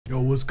Yo,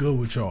 what's good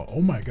with y'all?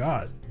 Oh my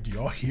god, do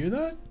y'all hear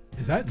that?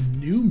 Is that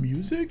new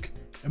music?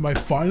 Am I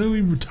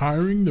finally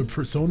retiring the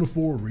Persona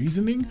 4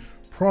 reasoning?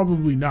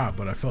 Probably not,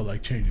 but I felt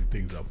like changing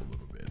things up a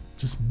little bit.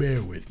 Just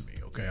bear with me,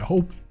 okay? I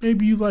hope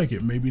maybe you like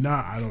it, maybe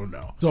not, I don't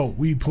know. So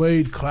we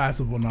played Class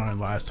of 09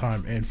 last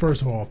time, and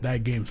first of all,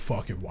 that game's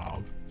fucking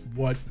wild.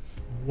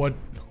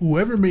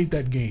 Whoever made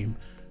that game,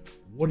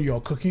 what are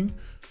y'all cooking?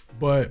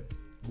 But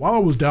while I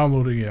was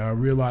downloading it, I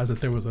realized that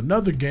there was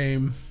another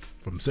game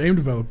from the same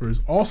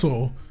developers,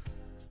 also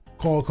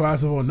called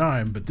Class of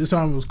 09, but this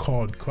time it was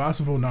called Class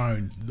of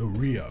 09 The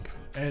Re-Up.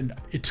 And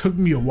it took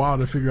me a while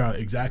to figure out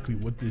exactly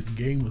what this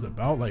game was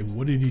about. Like,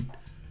 what did it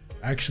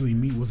actually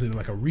mean? Was it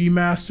like a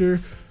remaster?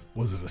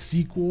 Was it a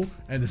sequel?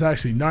 And it's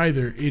actually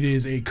neither. It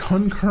is a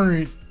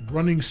concurrent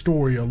running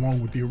story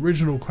along with the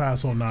original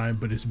Class 09,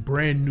 but it's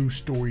brand new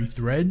story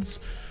threads,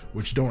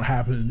 which don't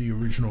happen in the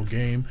original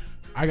game.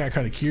 I got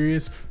kind of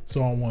curious,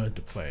 so I wanted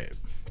to play it.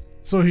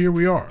 So here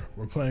we are.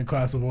 We're playing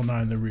Class of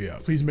 09 The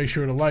Re-Up. Please make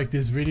sure to like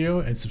this video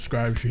and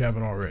subscribe if you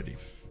haven't already.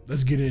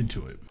 Let's get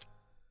into it.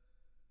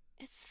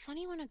 It's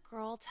funny when a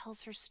girl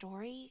tells her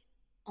story,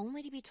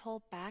 only to be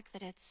told back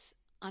that it's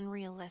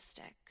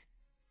unrealistic.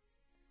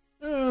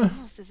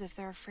 Almost as if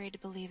they're afraid to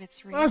believe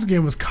it's real. Last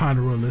game was kind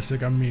of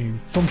realistic. I mean,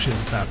 some shit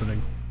was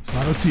happening. It's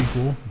not a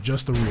sequel,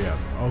 just a re-up.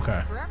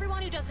 Okay. For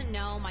everyone who doesn't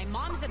know, my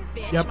mom's a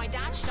bitch. Yep. My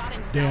dad shot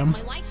himself. Damn.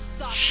 My life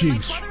sucks.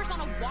 Sheesh. My brother's on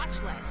a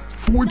watch list.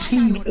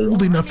 14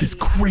 old enough is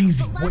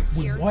crazy. What?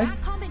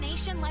 That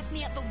combination left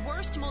me at the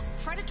worst, most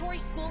predatory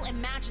school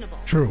imaginable.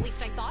 True. At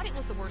least I thought it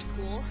was the worst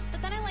school.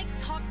 But then I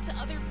talked to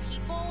other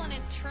people, and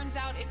it turns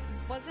out it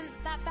wasn't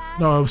that bad.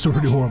 No, it was still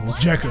pretty Well, it horrible.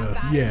 was that Jekka,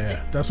 bad. It was yeah,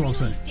 just that's what I'm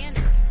really saying.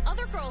 Standard.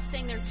 Other girls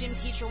saying their gym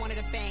teacher wanted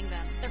to bang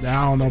them. Their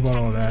I don't know parents would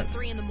about all text them that. at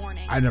 3 in the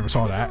morning. I never saw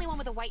I was that. the only one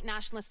with a white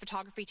nationalist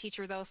photography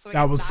teacher, though, so I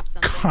That guess was that's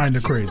something. kinda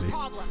But here's crazy. the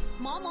problem.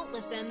 Mom won't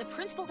listen, the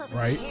principal doesn't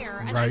Right, care,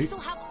 and I right. still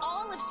have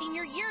all of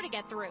senior year to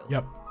get through.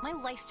 Yep. My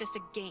life's just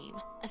a game.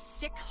 A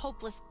sick,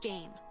 hopeless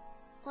game.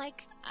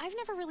 Like, I've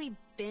never really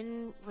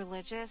been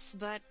religious,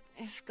 but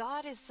if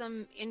God is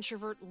some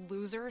introvert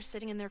loser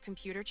sitting in their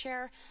computer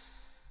chair,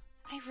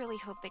 I really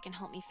hope they can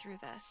help me through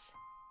this.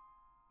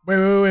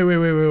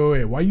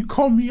 Wait. Why you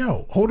call me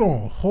out? Hold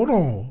on.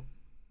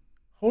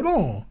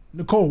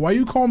 Nicole, why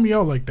you call me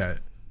out like that?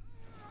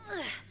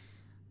 Ugh.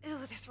 Ew,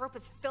 this rope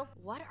is filth.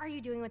 What are you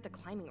doing with the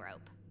climbing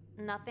rope?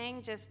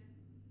 Nothing, just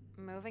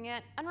moving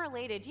it.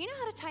 Unrelated. Do you know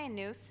how to tie a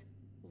noose?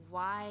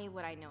 Why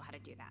would I know how to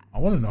do that? I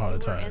want to know how to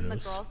We're tie in the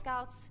this. Girl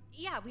Scouts.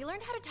 Yeah, we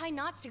learned how to tie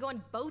knots to go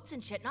on boats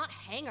and shit, not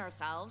hang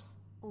ourselves.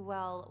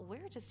 Well,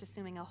 we're just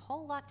assuming a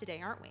whole lot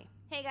today, aren't we?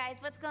 Hey guys,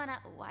 what's going on?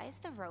 Why is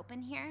the rope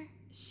in here?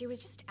 She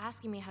was just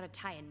asking me how to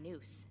tie a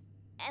noose.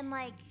 And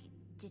like,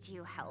 did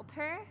you help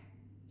her?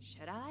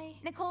 Should I?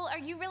 Nicole, are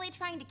you really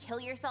trying to kill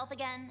yourself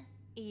again?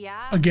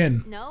 Yeah.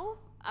 Again. No?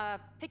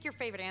 Pick your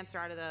favorite answer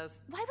out of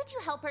those. Why would you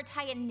help her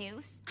tie a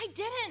noose? I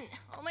didn't!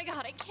 Oh my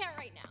god, I can't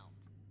right now.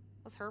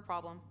 What's her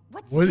problem?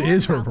 What What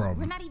is her problem?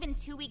 We're not even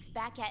 2 weeks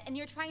back yet, and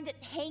you're trying to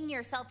hang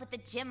yourself with the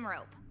gym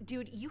rope.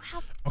 Dude, you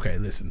have... Okay,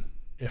 listen.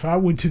 If I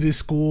went to this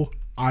school,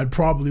 I'd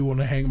probably want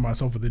to hang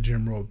myself with the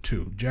gym rope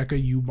too.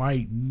 Jekka, you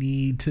might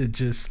need to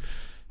just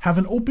have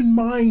an open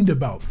mind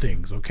about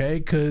things, okay?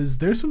 Because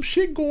there's some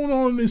shit going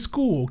on in this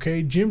school,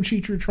 okay? Gym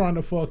teacher trying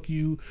to fuck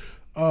you.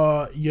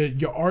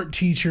 Your art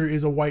teacher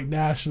is a white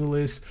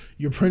nationalist.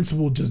 Your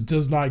principal just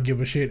does not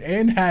give a shit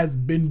and has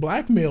been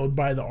blackmailed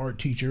by the art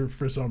teacher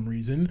for some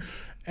reason.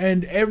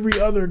 And every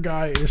other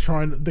guy is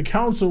the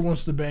council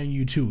wants to bang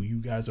you too. You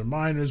guys are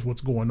minors.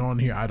 What's going on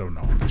here? I don't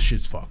know. This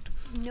shit's fucked.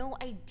 No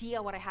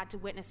idea what I had to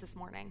witness this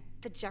morning.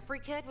 The Jeffrey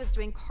kid was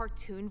doing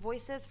cartoon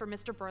voices for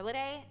Mr.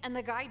 Burladay, and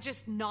the guy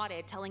just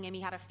nodded, telling him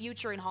he had a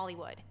future in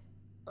Hollywood.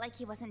 Like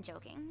he wasn't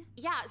joking?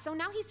 Yeah, so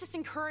now he's just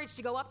encouraged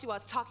to go up to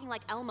us talking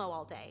like Elmo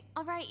all day.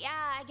 All right, yeah,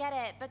 I get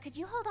it. But could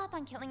you hold off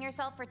on killing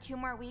yourself for 2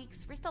 more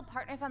weeks? We're still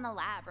partners on the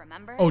lab,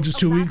 remember? Oh, just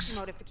 2 that's weeks? the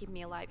motive for keeping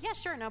me alive. Yeah,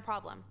 sure, no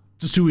problem.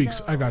 Just 2 weeks.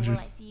 So, I got you. Will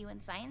I see you in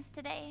science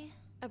today?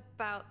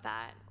 About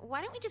that, why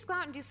don't we just go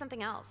out and do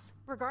something else?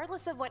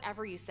 Regardless of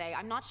whatever you say,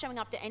 I'm not showing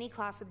up to any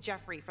class with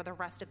Jeffrey for the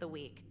rest of the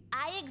week.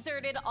 I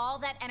exerted all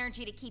that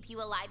energy to keep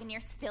you alive, and you're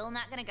still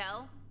not gonna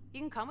go? You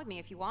can come with me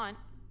if you want.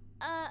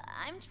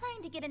 I'm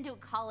trying to get into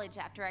college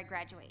after I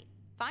graduate.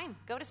 Fine,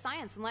 go to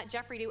science and let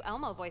Jeffrey do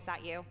Elmo voice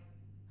at you.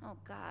 Oh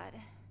god.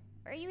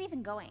 Where are you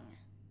even going?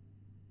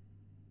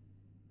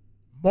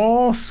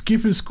 Mall,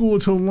 skipping school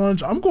till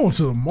lunch. I'm going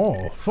to the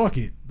mall. Fuck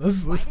it. Why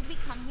did we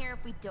come here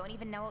if we don't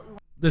even know what we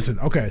want? Listen,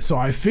 okay, so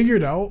I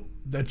figured out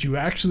that you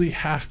actually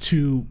have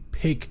to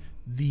pick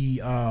the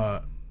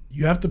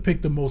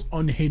most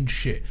unhinged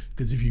shit.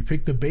 Because if you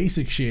pick the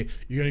basic shit,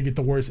 you're gonna get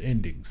the worst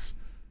endings.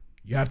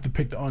 You have to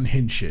pick the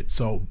unhinged shit.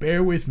 So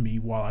bear with me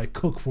while I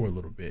cook for a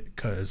little bit,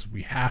 because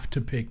we have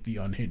to pick the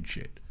unhinged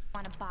shit.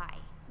 Want to buy?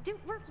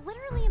 Dude, we're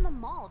literally in the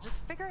mall.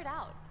 Just figure it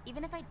out.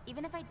 Even if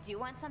I do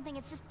want something,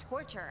 it's just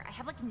torture. I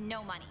have like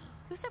no money.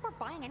 Who said we're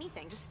buying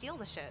anything? Just steal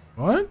the shit.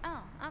 What?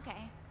 Oh,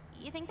 okay.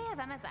 You think they have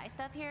MSI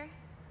stuff here?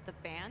 The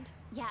band?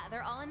 Yeah,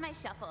 they're all in my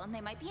shuffle, and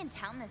they might be in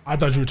town this I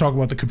thought you were talking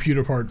about the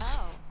computer parts.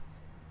 Oh,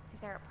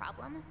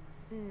 problem?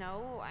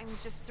 No, I'm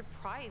just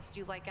surprised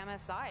you like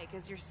MSI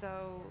because you're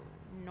so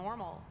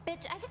normal.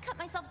 Bitch, I could cut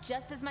myself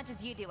just as much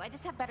as you do. I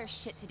just have better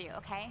shit to do,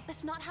 okay?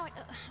 That's not how it...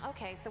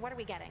 okay, so what are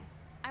we getting?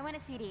 I want a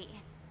CD.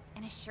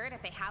 And a shirt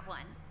if they have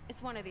one.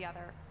 It's one or the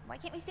other. Why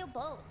can't we steal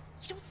both?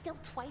 You don't steal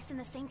twice in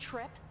the same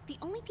trip. The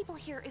only people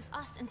here is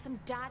us and some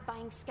dad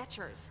buying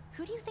Skechers.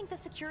 Who do you think the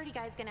security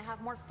guy is gonna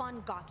have more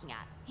fun gawking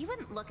at? He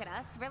wouldn't look at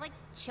us. We're like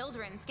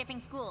children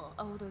skipping school.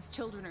 Oh, those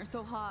children are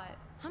so hot.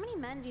 How many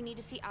men do you need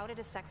to see outed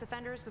as sex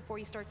offenders before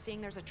you start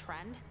seeing there's a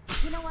trend?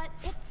 You know what?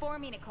 Pick for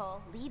me,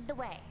 Nicole. Lead the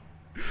way.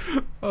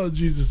 Oh,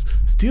 Jesus.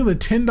 Steal a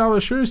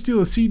 $10 shirt,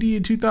 steal a CD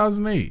in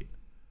 2008.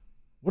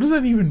 What does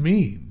that even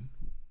mean?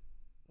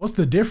 What's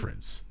the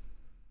difference?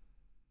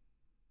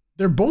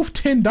 They're both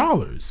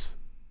 $10.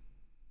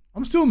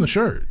 I'm stealing the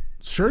shirt.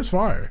 Shirt's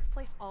fire. This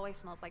place always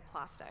smells like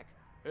plastic.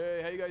 Hey,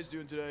 how you guys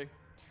doing today?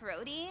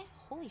 Trody?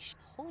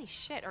 Holy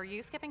shit, are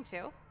you skipping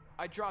too?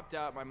 I dropped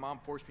out. My mom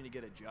forced me to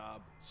get a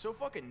job. So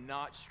fucking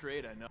not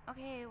straight, I know.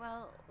 Okay,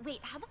 well, wait,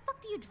 how the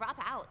fuck do you drop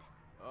out?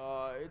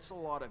 It's a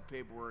lot of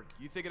paperwork.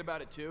 You thinking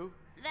about it too?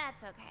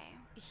 That's okay.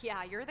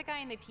 Yeah, you're the guy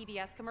in the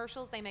PBS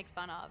commercials they make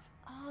fun of.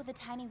 Oh, the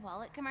tiny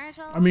wallet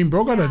commercial? I mean,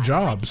 bro got a Yeah,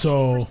 job, like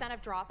so 80%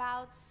 of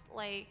dropouts,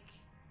 like,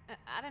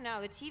 I don't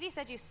know. The TV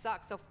said you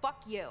suck, so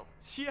fuck you.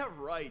 Yeah,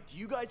 right. Do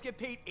you guys get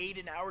paid $8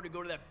 an hour to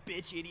go to that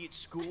bitch idiot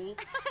school?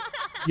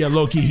 yeah,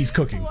 low-key, he's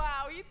cooking.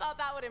 Wow, you thought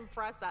that would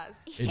impress us.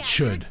 Yeah,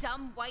 should. You're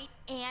dumb, white,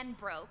 and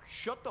broke.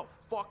 Shut the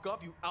fuck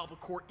up, you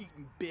albacore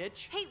eating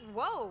bitch. Hey,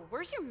 whoa,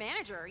 where's your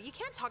manager? You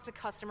can't talk to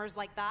customers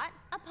like that.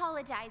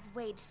 Apologize,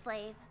 wage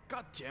slave.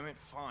 God damn it,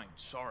 fine,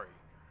 sorry.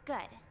 Good.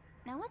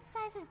 Now, what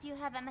sizes do you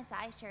have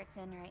MSI shirts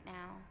in right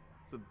now?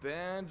 The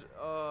band,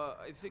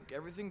 I think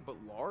everything but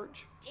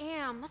large.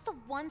 Damn, that's the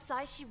one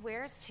size she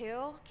wears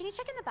too. Can you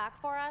check in the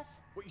back for us?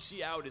 What you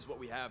see out is what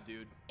we have,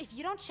 dude. If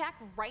you don't check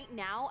right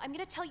now, I'm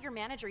gonna tell your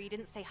manager you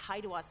didn't say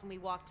hi to us when we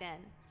walked in.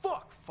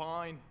 Fuck,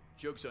 fine.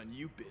 Joke's on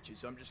you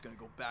bitches. I'm just gonna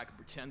go back and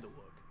pretend to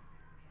look.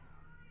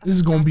 This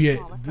is gonna be a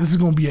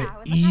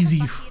How easy,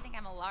 the fuck do you think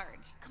I'm a large?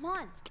 Come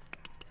on.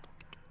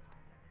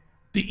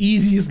 the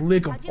easiest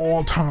lick of How'd you learn all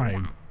how to do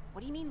time. that?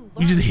 What do you mean?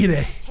 You just hit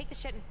a- Just take the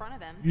shit in front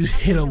of him. You just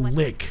hit a Okay, so what's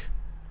lick.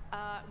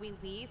 We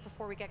leave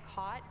before we get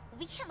caught.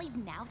 We can't leave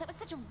now. That was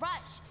such a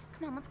rush.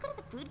 Come on, let's go to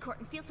the food court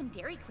and steal some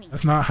Dairy Queen.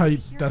 That's not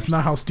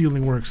how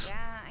stealing works.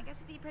 Yeah, I guess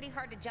it'd be pretty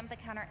hard to jump the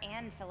counter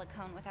and fill a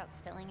cone without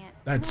spilling it.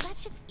 Well, That's that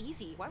shit's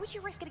easy. Why would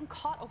you risk getting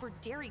caught over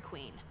Dairy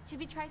Queen? Should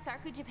we try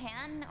Sarku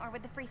Japan, or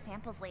would the free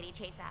samples lady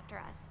chase after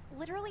us?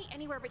 Literally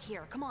anywhere but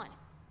here. Come on.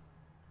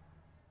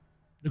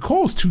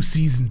 Nicole's too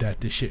seasoned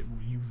at this shit.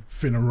 You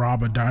finna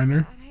rob a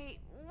diner. I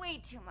way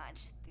too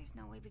much. There's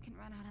no way we can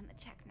run out on the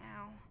check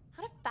now.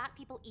 How do fat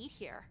people eat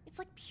here? It's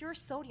like pure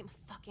sodium.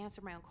 Fuck,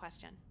 answer my own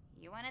question.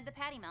 You wanted the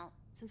patty melt.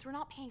 Since we're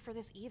not paying for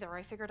this either,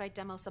 I figured I'd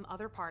demo some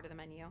other part of the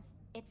menu.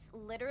 It's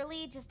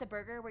literally just a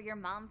burger where your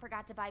mom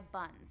forgot to buy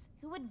buns.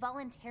 Who would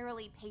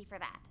voluntarily pay for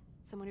that?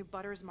 Someone who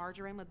butters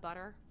margarine with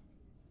butter?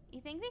 You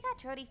think we got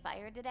Trody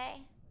fired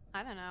today?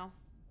 I don't know.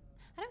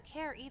 I don't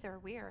care either.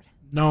 Weird.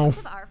 No. Most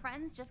of our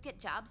friends just get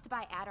jobs to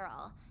buy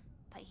Adderall,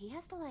 but he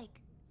has to, like,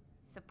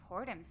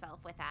 support himself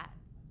with that.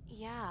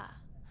 Yeah.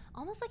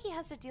 Almost like he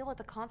has to deal with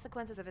the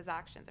consequences of his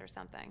actions or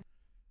something.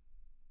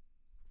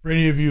 For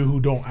any of you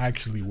who don't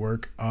actually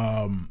work,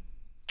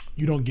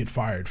 you don't get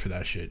fired for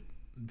that shit.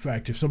 In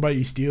fact, if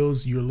somebody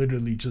steals, you're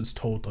literally just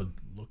told to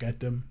look at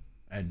them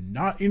and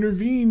not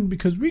intervene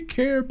because we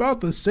care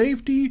about the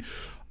safety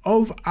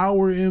of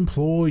our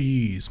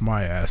employees.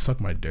 My ass, suck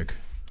my dick.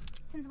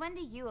 Since when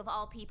do you, of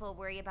all people,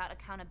 worry about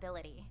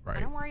accountability? I Right.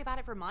 don't worry about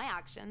it for my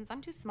actions.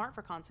 I'm too smart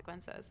for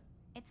consequences.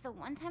 It's the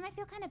one time I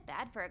feel kind of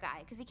bad for a guy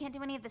because he can't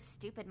do any of the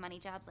stupid money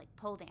jobs like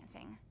pole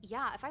dancing.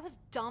 Yeah, if I was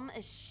dumb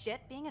as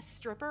shit, being a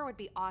stripper would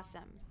be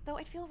awesome. Though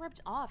I'd feel ripped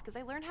off because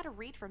I learned how to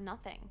read from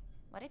nothing.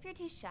 What if you're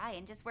too shy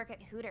and just work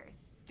at Hooters?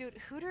 Dude,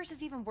 Hooters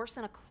is even worse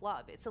than a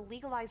club. It's a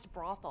legalized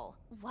brothel.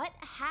 What?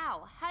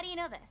 How? How do you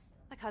know this?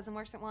 My cousin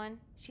works at one.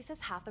 She says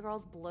half the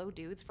girls blow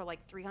dudes for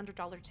like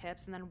 $300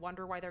 tips and then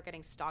wonder why they're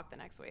getting stalked the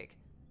next week.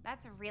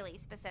 That's really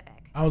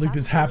specific. I don't think That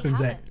this really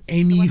happens at happens.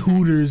 any So what's next?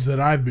 Hooters that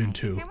I've I been think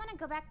to. I want to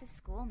go back to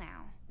school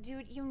now.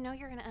 Dude, you know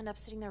you're gonna end up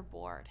sitting there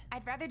bored.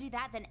 I'd rather do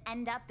that than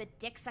end up the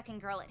dick-sucking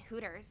girl at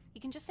Hooters.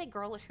 You can just say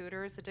girl at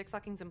Hooters, the dick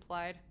sucking's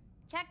implied.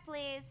 Check,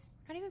 please.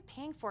 We're not even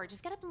paying for it,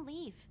 just get up and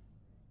leave.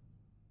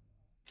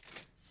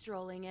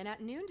 Strolling in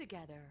at noon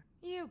together.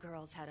 You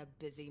girls had a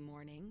busy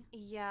morning.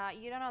 Yeah,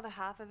 you don't know the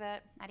half of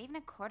it. Not even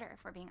a quarter,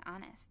 if we're being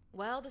honest.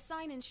 Well, the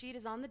sign-in sheet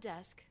is on the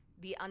desk.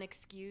 The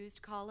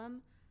unexcused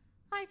column.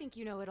 I think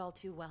you know it all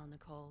too well,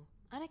 Nicole.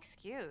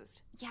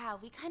 Unexcused. Yeah,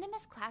 we kind of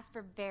missed class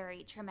for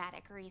very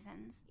traumatic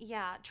reasons.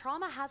 Yeah,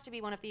 trauma has to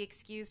be one of the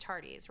excused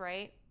hardies,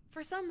 right?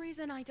 For some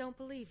reason, I don't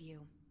believe you.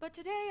 But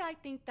today, I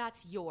think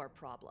that's your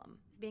problem.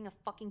 Is being a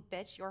fucking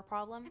bitch your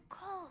problem?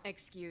 Nicole!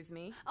 Excuse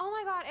me? Oh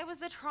my god, it was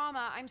the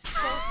trauma. I'm so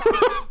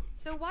sorry.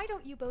 So why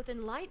don't you both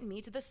enlighten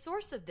me to the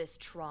source of this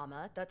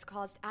trauma that's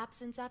caused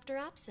absence after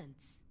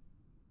absence?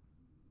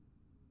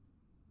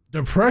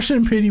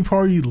 Depression pity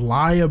party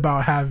lie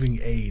about having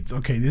AIDS.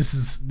 Okay,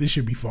 this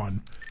should be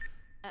fun.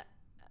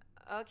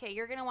 Okay,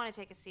 you're gonna want to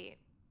take a seat.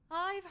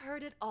 I've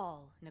heard it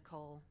all,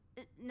 Nicole.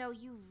 No,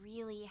 you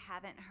really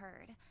haven't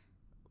heard.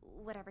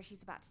 Whatever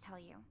she's about to tell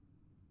you.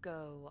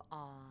 Go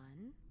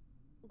on.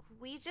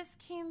 We just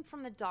came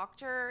from the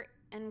doctor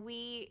and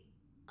we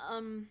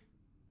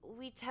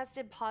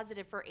tested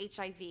positive for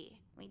HIV.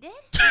 We did?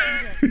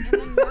 And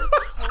the nurse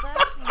told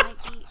us we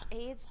might be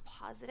AIDS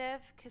positive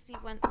because we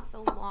went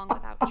so long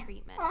without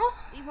treatment.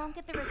 We won't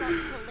get the results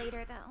till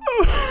later,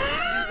 though.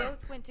 You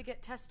both went to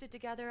get tested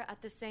together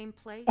at the same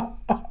place?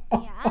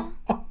 Yeah?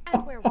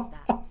 And where was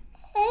that?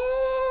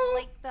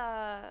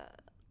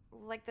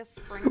 Like the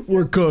Springfield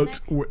We're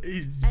cooked.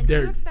 And do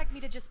you expect me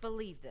to just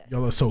believe this?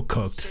 Y'all are so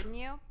cooked. Shouldn't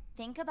you?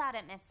 Think about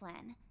it, Miss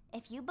Lynn.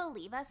 If you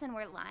believe us and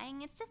we're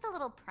lying, it's just a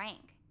little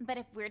prank. But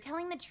if we're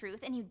telling the truth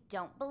and you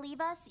don't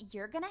believe us,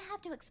 you're gonna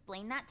have to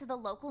explain that to the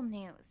local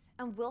news.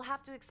 And we'll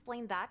have to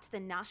explain that to the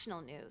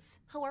national news.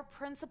 How our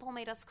principal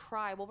made us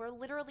cry while we're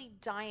literally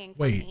dying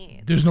from AIDS.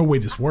 Wait, there's no way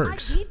this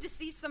works. I need to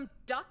see some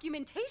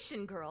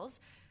documentation, girls.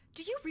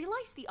 Do you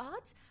realize the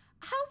odds?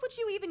 How would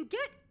you even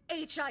get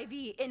HIV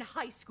in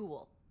high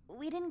school?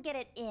 We didn't get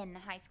it in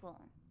high school.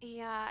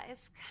 Yeah,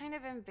 it's kind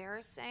of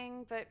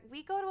embarrassing, but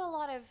we go to a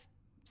lot of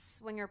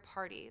swinger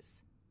parties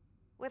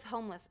with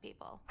homeless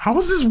people. How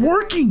is this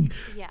working?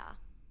 Yeah.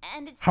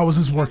 And it's How is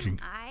this working?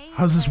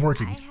 How's this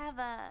working? I have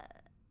a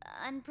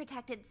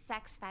unprotected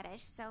sex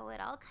fetish, so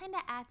it all kind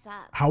of adds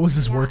up. How is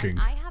this Yeah, working? and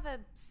I have a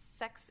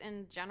sex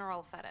in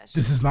general fetish.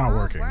 This is not Small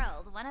working.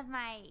 world. One of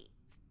my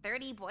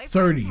 30 boyfriends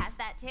 30. has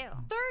that too.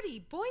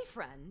 30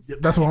 boyfriends? Yeah,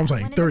 that's what I'm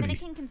saying. When a 30.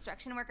 Dominican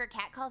construction worker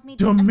cat calls me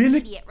just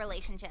immediate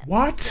relationship.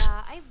 What?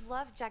 Yeah, I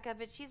love Jekka,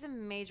 but she's a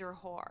major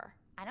whore.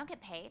 I don't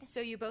get paid. So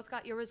you both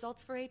got your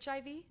results for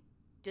HIV?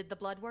 Did the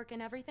blood work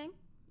and everything?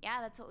 Yeah,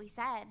 that's what we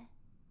said.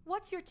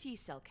 What's your T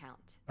cell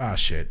count? Ah,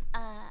 shit.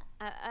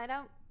 I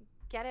don't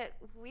get it.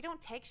 We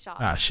don't take shots.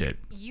 Ah, shit.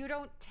 You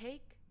don't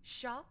take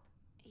shop?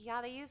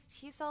 Yeah, they use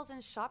T cells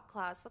in shop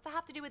class. What's that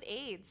have to do with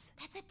AIDS?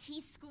 That's a T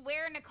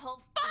square,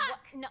 Nicole. Fuck!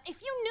 No,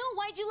 if you knew,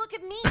 why'd you look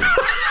at me? What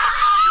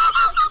you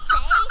supposed to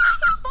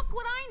say? Fuck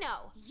would I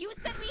know? You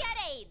said we had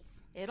AIDS.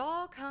 It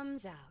all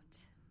comes out.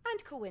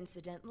 And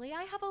coincidentally,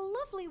 I have a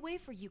lovely way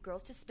for you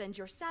girls to spend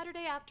your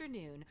Saturday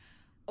afternoon.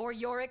 Or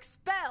you're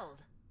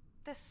expelled.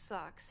 This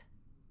sucks.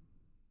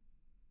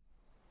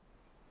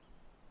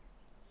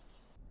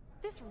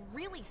 This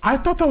really sucks. I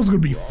thought that was gonna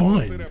be We're all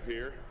set fun. up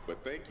here,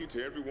 but thank you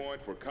to everyone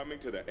for coming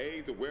to the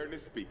AIDS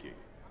Awareness Speaking.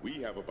 We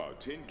have about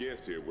 10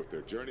 guests here with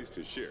their journeys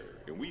to share,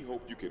 and we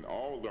hope you can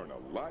all learn a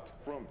lot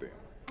from them.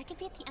 I could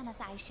be at the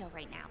MSI show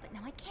right now, but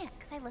now I can't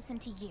because I listen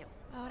to you.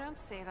 Oh, don't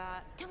say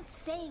that. Don't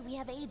say we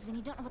have AIDS when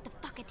you don't know what the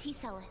fuck a T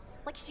cell is.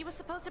 Like she was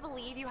supposed to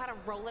believe you had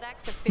a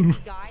Rolodex of 50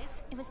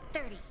 guys? It was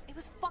 30. It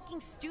was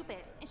fucking stupid.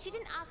 And she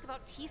didn't ask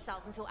about T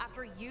cells until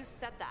after you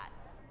said that.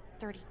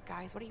 30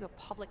 guys, what are you, a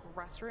public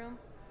restroom?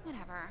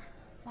 Whatever.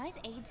 Why is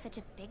AIDS such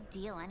a big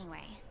deal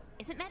anyway?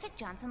 Isn't Magic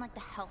Johnson like the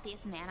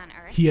healthiest man on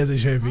earth? He has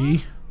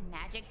HIV.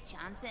 Magic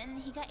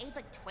Johnson? He got AIDS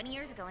like 20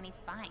 years ago and he's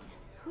fine.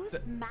 Who's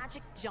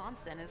Magic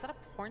Johnson? Is that a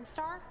porn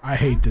star? I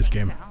hate this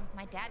Think game. so.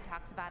 My dad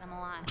talks about him a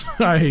lot.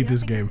 I hate You don't this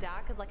think your game.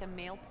 dad could like a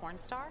male porn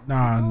star?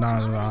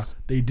 Nah.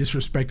 They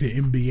disrespected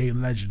NBA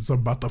legends. I'm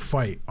about to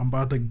fight. I'm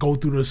about to go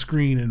through the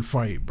screen and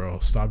fight, bro.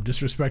 Stop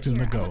disrespecting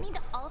Here, the I don't GOAT. need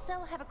to also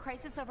have a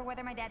crisis over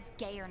whether my dad's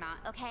gay or not,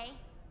 okay?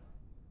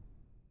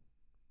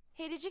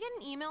 Hey, did you get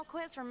an email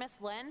quiz from Miss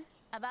Lynn?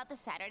 About the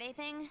Saturday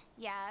thing?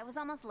 Yeah, I was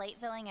almost late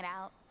filling it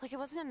out. Like it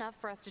wasn't enough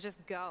for us to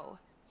just go.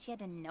 She had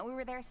to know we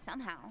were there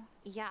somehow.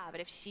 Yeah, but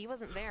if she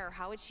wasn't there,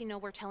 how would she know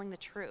we're telling the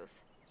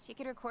truth? She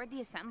could record the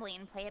assembly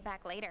and play it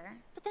back later.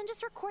 But then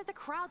just record the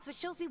crowd so it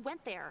shows we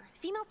went there.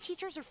 Female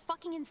teachers are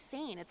fucking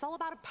insane. It's all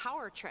about a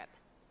power trip.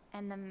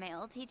 And the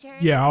male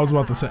teachers? Yeah, I was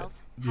about to say.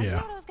 Miles, how'd you know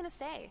Yeah. what I was gonna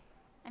say?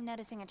 I'm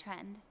noticing a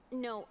trend.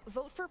 No,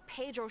 vote for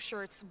Pedro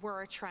shirts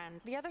were a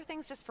trend. The other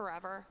thing's just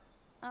forever.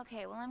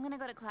 Okay, well, I'm gonna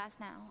go to class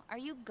now. Are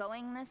you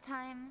going this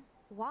time?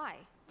 Why?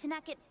 To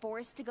not get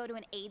forced to go to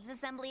an AIDS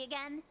assembly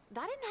again?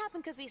 That didn't happen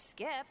because we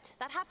skipped.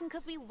 That happened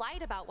because we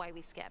lied about why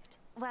we skipped.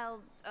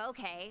 Well,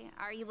 okay.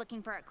 Are you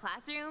looking for a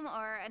classroom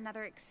or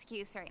another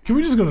excuse right now? Can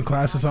we just go to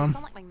class or God, you something?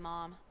 sound like my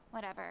mom.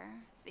 Whatever.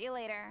 See you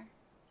later.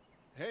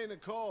 Hey,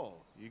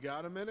 Nicole, you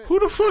got a minute? Who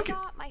the I fuck?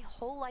 got my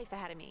whole life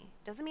ahead of me.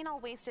 Doesn't mean I'll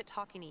waste it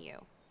talking to you.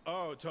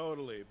 Oh,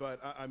 totally. But,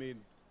 I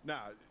mean, nah.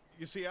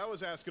 You see, I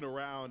was asking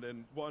around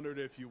and wondered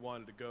if you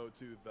wanted to go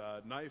to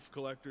the Knife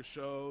Collector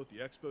Show, the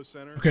Expo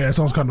Center. Okay, that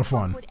sounds kind of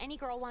fun. Would any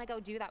girl want to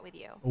go do that with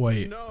you?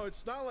 Wait. No,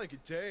 it's not like a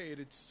date.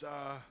 It's,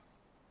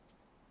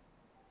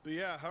 But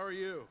yeah, how are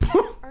you?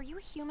 Are you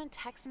a human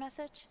text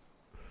message?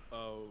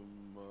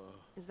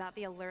 Is that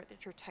the alert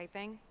that you're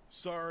typing?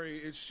 Sorry,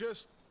 it's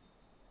just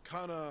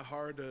kind of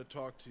hard to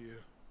talk to you.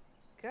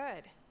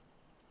 Good.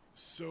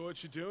 So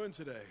what you doing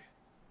today?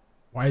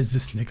 Why is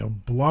this nigga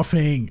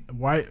bluffing?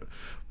 Why?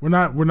 We're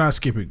not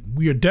skipping.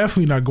 We are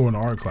definitely not going to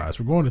art class.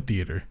 We're going to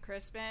theater.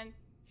 Crispin?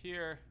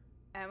 Here.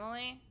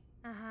 Emily?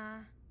 Uh-huh.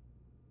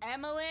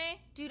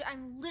 Emily? Dude,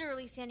 I'm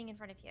literally standing in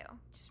front of you.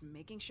 Just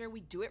making sure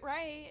we do it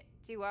right.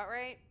 Do what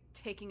right?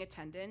 Taking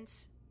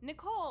attendance.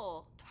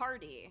 Nicole,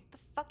 tardy. The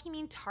fuck you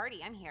mean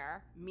tardy? I'm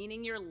here.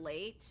 Meaning you're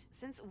late?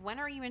 Since when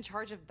are you in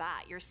charge of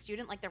that? You're a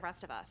student like the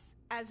rest of us.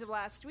 As of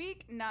last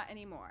week, not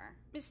anymore.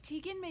 Miss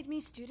Tegan made me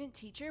student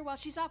teacher while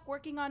she's off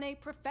working on a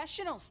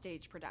professional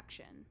stage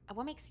production.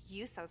 What makes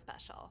you so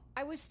special?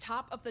 I was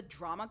top of the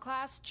drama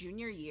class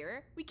junior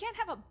year. We can't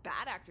have a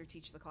bad actor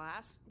teach the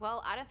class.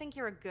 Well, I don't think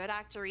you're a good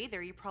actor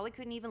either. You probably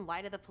couldn't even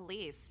lie to the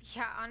police.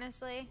 Yeah,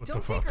 honestly.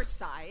 Don't take her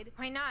side.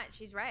 Why not?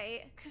 She's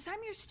right. Because I'm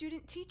your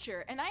student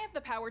teacher, and I have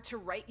the power to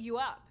write you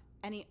up.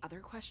 Any other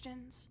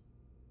questions?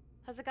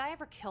 Has a guy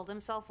ever killed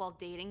himself while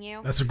dating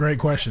you? That's a great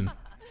question.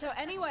 So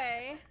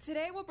anyway,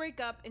 today we'll break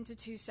up into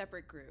 2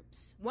 separate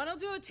groups. One will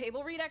do a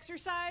table read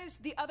exercise,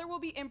 the other will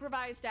be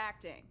improvised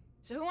acting.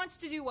 So who wants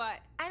to do what?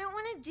 I don't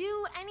want to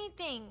do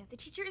anything. The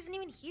teacher isn't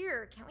even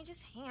here. Can't we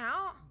just hang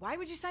out? Why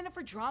would you sign up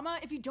for drama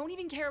if you don't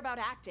even care about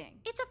acting?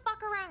 It's a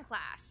fuck around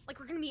class. Like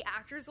we're gonna be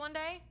actors one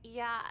day?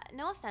 Yeah,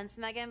 no offense,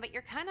 Megan, but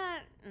you're kind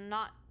of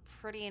not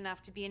pretty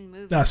enough to be in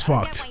movies. That's I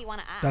don't fucked. get why you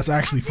wanna act. That's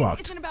actually Acting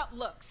fucked. isn't about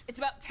looks. It's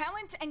about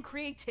talent and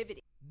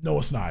creativity. No,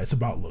 it's not. It's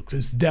about looks.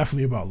 It's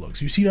definitely about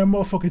looks. You see that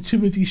motherfucker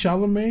Timothy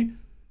Chalamet?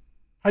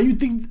 How you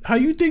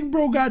think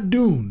bro got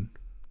Dune?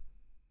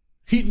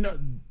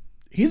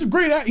 He's a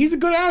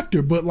good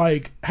actor, but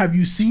like, have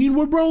you seen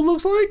what bro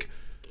looks like?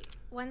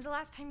 When's the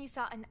last time you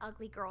saw an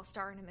ugly girl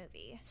star in a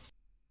movie?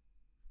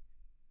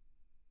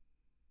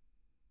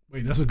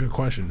 Wait, that's a good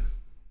question.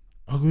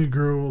 Ugly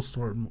girl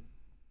star.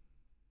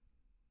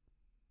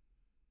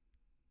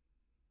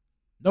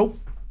 Nope.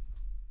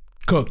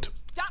 Cooked.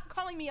 Stop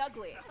calling me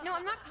ugly. No,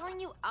 I'm not calling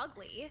you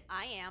ugly.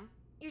 I am.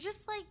 You're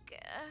just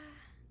like,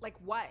 Like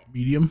what?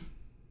 Medium.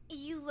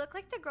 you look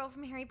like the girl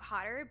from Harry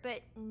Potter,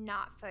 but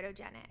not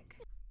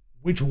photogenic.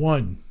 Which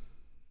one?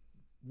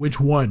 Which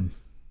one?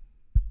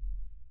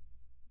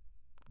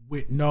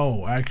 Wait,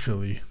 no,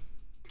 actually.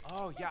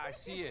 Oh, yeah, I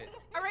see it.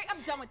 All right,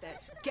 I'm done with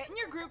this. Get in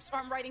your groups or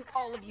I'm writing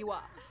all of you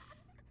up.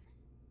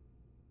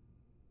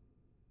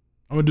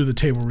 I'm gonna do the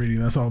table reading.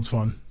 That sounds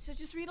fun. So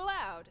just read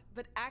aloud,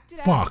 but act it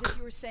out Fuck. as if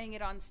you were saying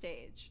it on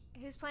stage.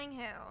 Who's playing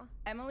who?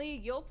 Emily,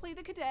 you'll play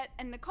the cadet,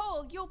 and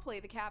Nicole, you'll play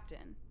the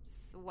captain.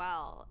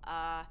 Swell.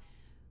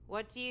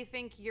 What do you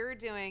think you're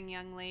doing,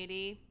 young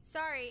lady?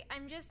 Sorry,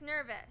 I'm just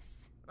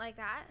nervous. Like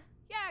that?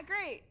 Yeah,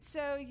 great.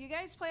 So you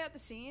guys play out the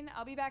scene.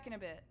 I'll be back in a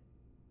bit.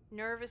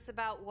 Nervous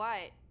about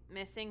what?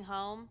 Missing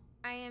home?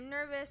 I am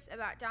nervous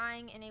about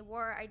dying in a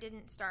war I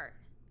didn't start.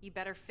 You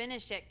better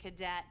finish it,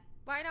 cadet.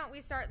 Why don't we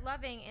start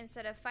loving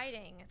instead of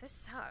fighting? This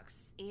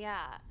sucks.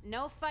 Yeah,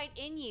 no fight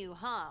in you,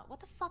 huh? What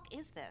the fuck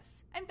is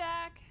this? I'm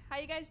back. How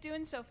you guys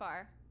doing so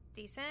far?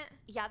 Decent?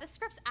 Yeah, this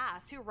script's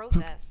ass. Who wrote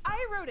this?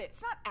 I wrote it.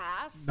 It's not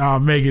ass. Nah,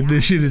 Megan,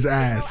 this shit is Girl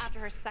ass. after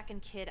her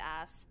second kid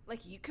ass.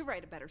 Like, you could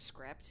write a better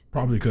script.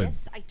 Probably could.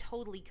 This, I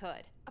totally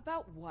could.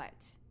 About what?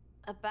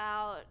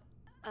 About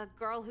a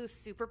girl whose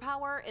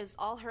superpower is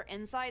all her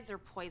insides are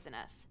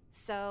poisonous.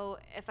 So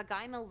if a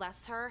guy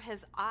molests her,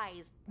 his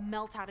eyes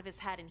melt out of his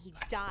head and he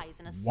dies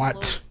in a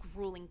What? slow,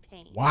 grueling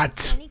pain.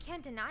 What? And he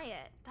can't deny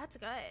it. That's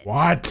good.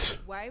 What?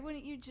 Why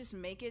wouldn't you just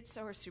make it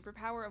so her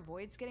superpower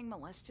avoids getting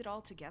molested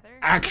altogether?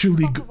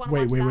 Actually, Fuck would wanna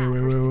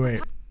wait.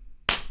 watch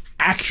that?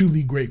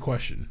 Actually, great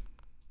question.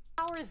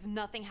 Powers,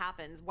 nothing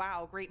happens.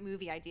 Wow, great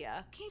movie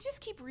idea. Can you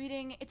just keep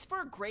reading? It's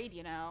for a grade,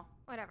 you know.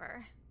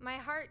 Whatever. My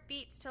heart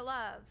beats to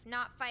love,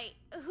 not fight.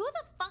 Who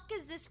the fuck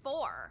is this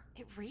for?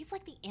 It reads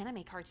like the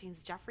anime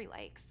cartoons Jeffrey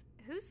likes.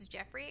 Who's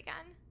Jeffrey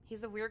again? He's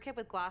the weird kid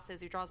with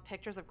glasses who draws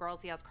pictures of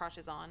girls he has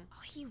crushes on.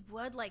 Oh, he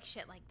would like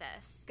shit like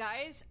this.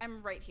 Guys,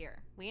 I'm right here.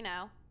 We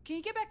know. Can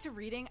you get back to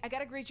reading? I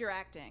gotta grade your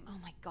acting. Oh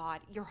my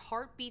god, your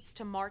heart beats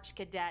to March,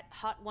 cadet.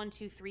 Hut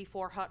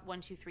 1234, Hut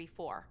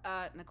 1234.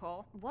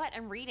 Nicole? What?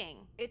 I'm reading.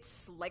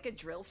 It's like a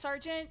drill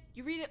sergeant.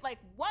 You read it like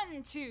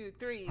 1, 2,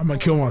 3. I'm gonna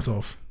kill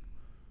myself.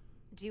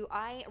 Do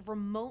I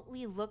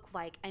remotely look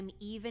like I'm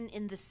even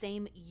in the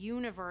same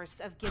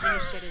universe of giving a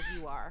shit as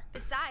you are?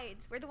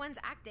 Besides, we're the ones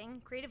acting.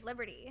 Creative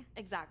liberty.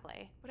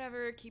 Exactly.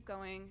 Whatever, keep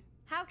going.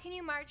 How can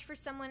you march for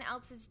someone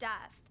else's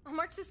death? I'll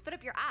march this foot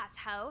up your ass,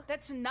 ho.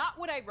 That's not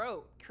what I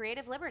wrote.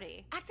 Creative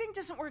liberty. Acting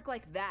doesn't work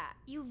like that.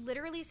 You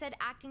literally said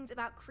acting's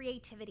about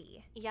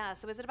creativity. Yeah,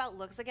 so is it about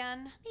looks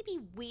again? Maybe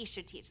we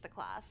should teach the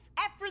class.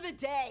 F for the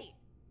day.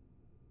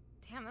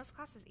 Damn, this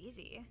class is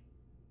easy.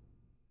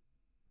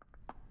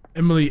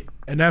 Emily,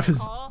 an F is.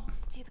 Call.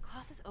 Dude, the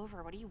class is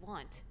over. What do you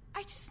want?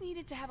 I just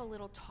needed to have a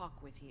little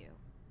talk with you.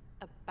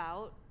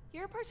 About?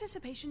 Your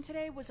participation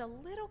today was a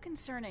little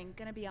concerning,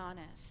 gonna be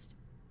honest.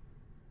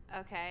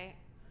 Okay.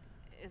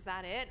 Is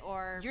that it,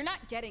 or? You're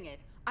not getting it.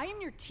 I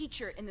am your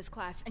teacher in this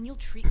class, and you'll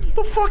treat me as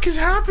What the fuck is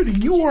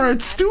happening? You are a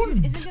This attitude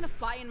student. isn't gonna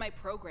fly in my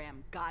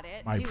program, got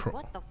it? My Dude,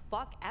 what the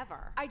fuck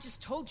ever? I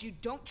just told you,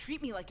 don't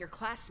treat me like your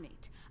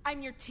classmate.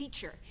 I'm your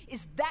teacher.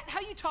 Is that how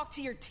you talk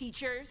to your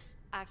teachers?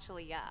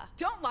 Actually, yeah.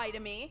 Don't lie to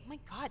me. Oh my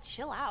god,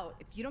 chill out.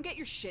 If you don't get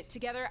your shit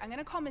together, I'm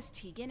gonna call Miss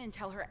Tegan and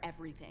tell her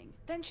everything.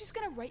 Then she's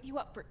gonna write you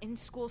up for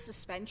in-school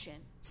suspension.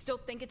 Still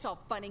think it's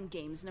all fun and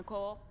games,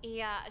 Nicole?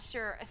 Yeah,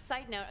 sure. A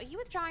side note, are you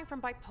withdrawing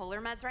from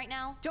bipolar meds right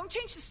now? Don't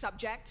change the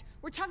subject.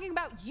 We're talking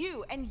about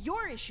you and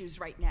your issues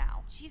right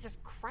now. Jesus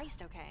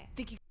Christ, okay.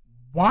 Think you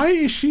Why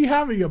is she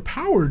having a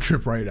power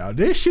trip right now?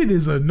 This shit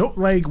is a no.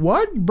 Like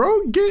what,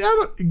 bro? Get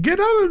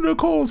out of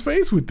Nicole's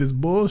face with this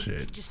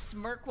bullshit. just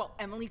smirk while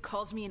Emily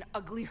calls me an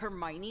ugly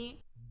Hermione?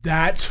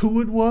 That's who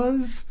it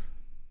was.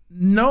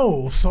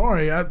 No,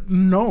 sorry.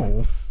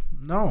 No.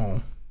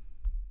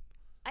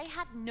 I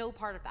had no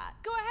part of that.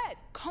 Go ahead.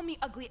 Call me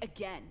ugly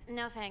again.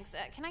 No thanks.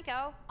 Can I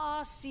go?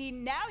 Aw, see,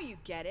 now you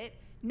get it.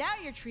 Now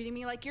you're treating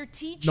me like your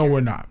teacher. No, we're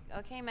not.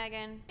 Okay,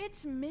 Megan.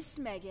 It's Miss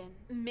Megan.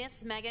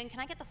 Miss Megan, can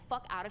I get the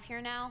fuck out of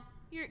here now?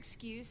 You're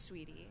excused,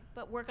 sweetie,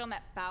 but work on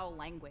that foul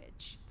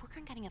language. Work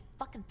on getting a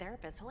fucking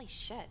therapist. Holy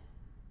shit.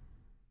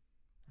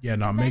 Yeah,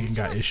 no, So Megan then got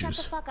she won't issues.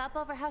 Shut the fuck up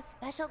over how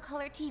special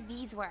color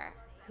TVs were.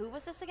 Who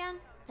was this again?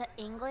 The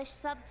English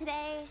sub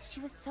today,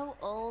 she was so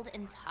old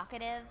and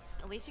talkative.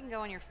 At least you can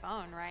go on your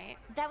phone, right?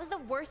 That was the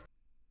worst.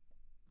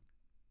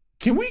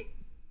 Can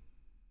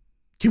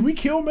we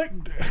kill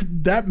Meg?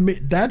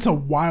 That's a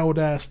wild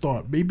ass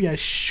thought. Maybe I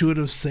should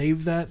have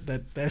saved that.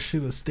 That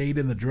should have stayed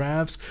in the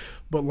drafts.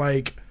 But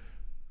like,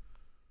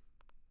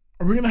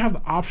 are we gonna have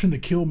the option to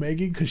kill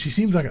Megan? Because she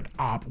seems like an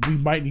op. We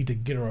might need to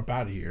get her up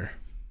out of here.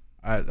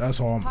 That's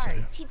all I'm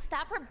saying. She'd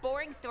stop her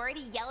boring story to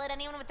yell at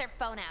anyone with their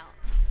phone out.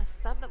 A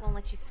sub that won't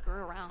let you screw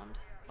around.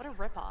 What a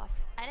ripoff.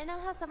 I don't know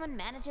how someone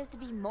manages to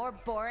be more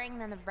boring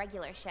than the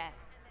regular shit.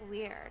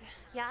 Weird.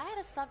 Yeah, I had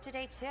a sub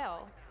today too.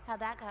 How'd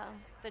that go?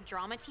 The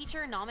drama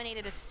teacher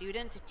nominated a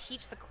student to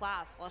teach the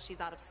class while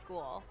she's out of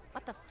school.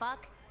 What the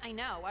fuck? I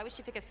know. Why would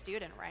she pick a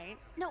student, right?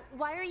 No,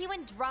 why are you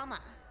in drama?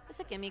 It's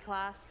a gimme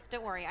class.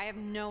 Don't worry, I have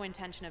no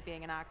intention of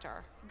being an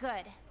actor.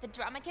 Good. The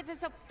drama kids are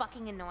so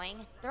fucking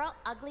annoying. They're all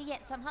ugly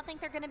yet somehow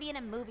think they're gonna be in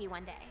a movie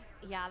one day.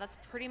 Yeah, that's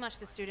pretty much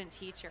the student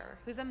teacher,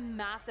 who's a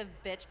massive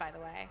bitch, by the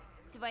way.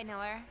 Do I know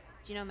her?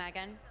 Do you know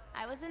Megan?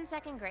 I was in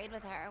second grade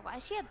with her. Why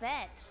is she a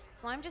bitch?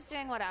 So I'm just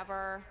doing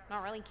whatever,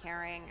 not really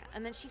caring.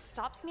 And then she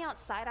stops me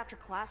outside after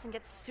class and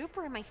gets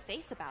super in my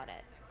face about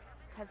it.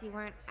 'Cause you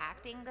weren't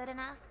acting good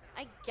enough?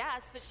 I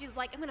guess, but she's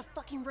like, I'm gonna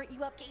fucking write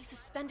you up, get you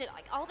suspended,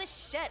 like all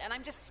this shit, and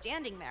I'm just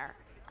standing there.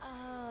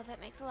 Oh, that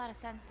makes a lot of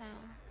sense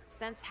now.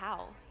 Sense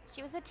how?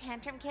 She was a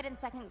tantrum kid in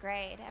second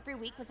grade. Every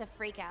week was a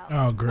freak out.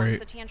 Oh, great.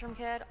 Once a tantrum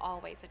kid,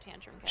 always a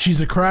tantrum kid. She's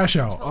a crash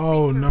out.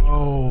 Oh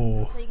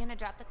no. So you gonna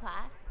drop the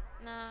class?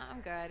 Nah,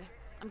 I'm good.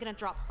 I'm gonna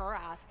drop her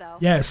ass though.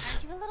 Yes.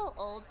 Aren't you a little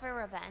old for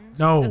revenge?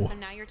 No. Oh, so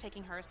now you're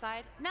taking her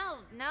side?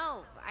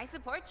 No, I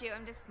support you.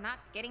 I'm just not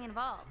getting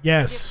involved. You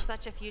have Yes.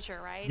 such a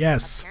future, right?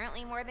 Yes.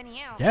 Apparently more than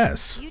you.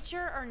 Yes.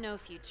 Future or no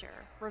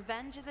future?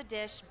 Revenge is a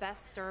dish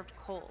best served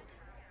cold.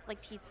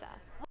 Like pizza.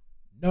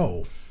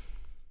 No.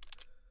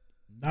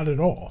 Not at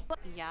all.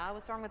 Yeah,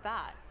 what's wrong with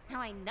that? Now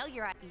I know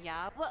you're at.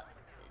 Yeah. Well,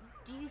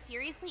 do you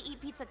seriously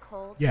eat pizza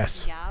cold?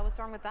 Yes. Yeah, what's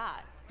wrong with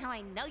that? Now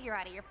I know you're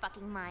out of your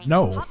fucking mind.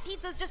 No. Hot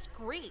pizza's just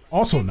grease.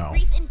 Also There's no.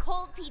 grease in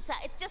cold pizza.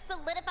 It's just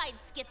solidified,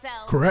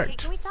 schizo. Okay, Correct.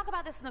 can we talk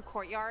about this in the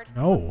courtyard?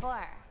 No.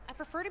 Four. I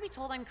prefer to be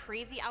told I'm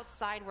crazy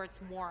outside where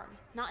it's warm,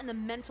 not in the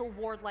mental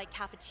ward-like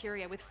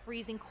cafeteria with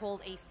freezing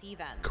cold AC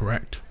vents.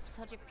 Correct. Just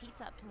hold your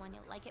pizza up to one,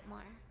 you'll like it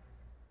more.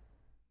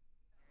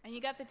 And you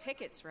got the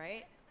tickets,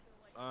 right?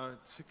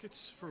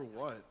 Tickets for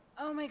what?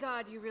 Oh my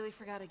god, you really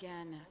forgot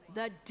again.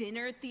 The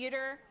dinner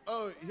theater?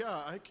 Oh,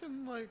 yeah, I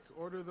can, like,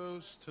 order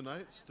those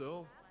tonight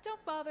still.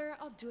 Don't bother,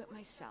 I'll do it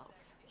myself.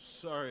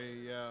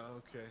 Sorry, yeah,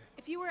 okay.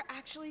 If you were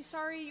actually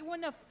sorry, you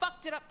wouldn't have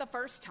fucked it up the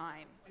first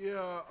time.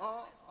 Yeah,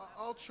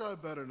 I'll try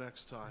better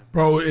next time.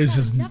 Bro is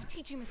just Enough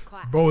teaching this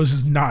class.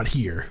 not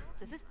here.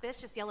 Does this bitch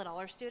just yell at all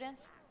our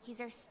students?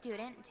 He's our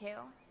student, too.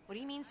 What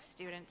do you mean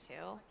student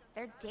too?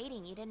 They're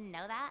dating, you didn't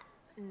know that?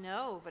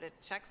 No, but it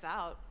checks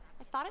out.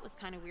 I thought it was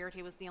kind of weird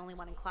he was the only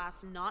one in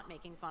class not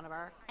making fun of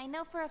her. I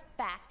know for a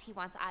fact he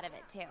wants out of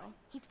it, too.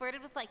 He's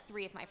flirted with like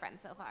 3 of my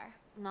friends so far.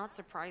 Not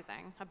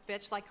surprising. A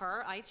bitch like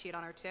her, I'd cheat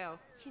on her too.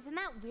 She's in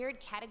that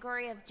weird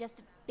category of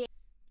just big.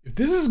 If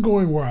this is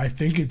going where I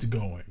think it's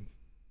going,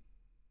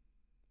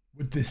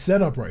 with this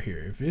setup right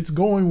here, if it's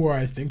going where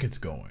I think it's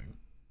going,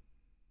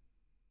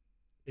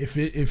 if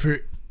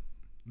it,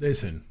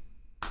 listen,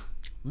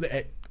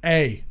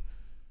 hey,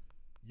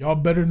 y'all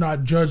better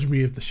not judge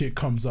me if the shit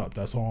comes up.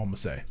 That's all I'm gonna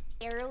say.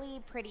 Barely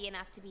pretty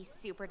enough to be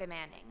super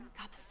demanding.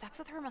 God, the sex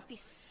with her must be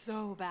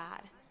so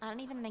bad. I don't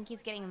even think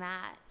he's getting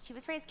that. She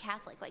was raised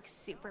Catholic, like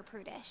super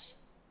prudish.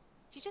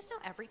 Do you just know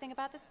everything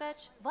about this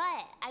bitch?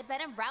 What? I've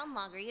been around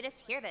longer, you just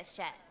hear this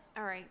shit.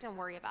 Alright, don't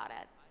worry about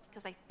it.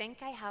 Because I think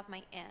I have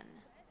my in.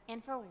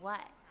 And for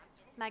what?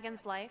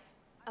 Megan's life.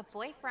 A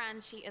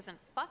boyfriend she isn't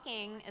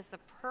fucking is the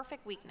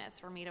perfect weakness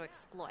for me to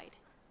exploit.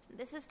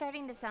 This is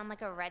starting to sound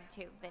like a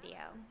RedTube video.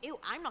 Ew,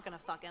 I'm not gonna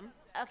fuck him.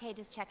 Okay,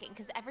 just checking,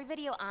 because every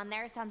video on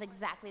there sounds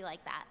exactly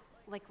like that.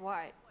 Like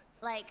what?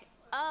 Like,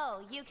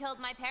 Oh, you killed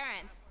my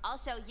parents. I'll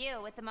show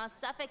you with the most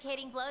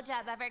suffocating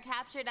blowjob ever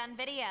captured on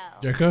video.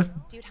 Jekka?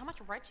 Dude, how much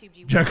RedTube do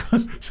you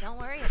Jekka? watch? Don't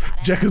worry about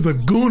it. Jekka's a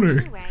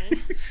gooner. Anyway,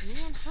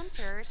 me and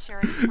Hunter share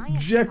a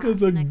science Jekka's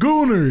class a next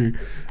gooner.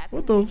 week. That's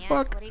What the convenient.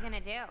 fuck? What are you gonna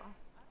do?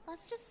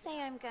 Let's just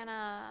say I'm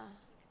gonna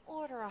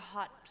order a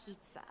hot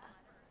pizza.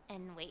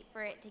 And wait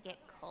for it to get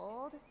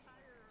cold?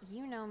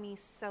 You know me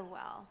so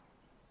well.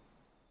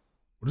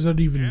 What does that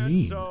even And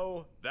mean?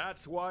 so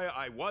that's why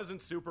I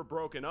wasn't super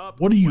broken up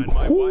What do you- when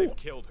my who- wife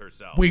killed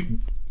herself. Wait.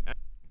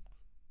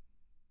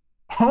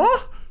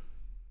 Huh?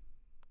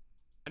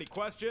 Any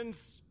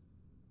questions?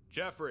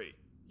 Jeffrey.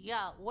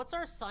 Yeah, what's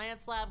our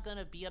science lab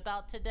gonna be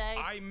about today?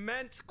 I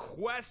meant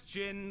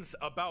questions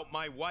about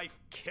my wife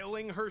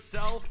killing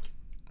herself.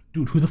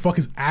 Dude, who the fuck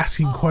is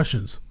asking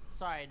questions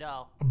Sorry,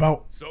 no.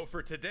 about? So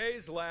for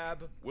today's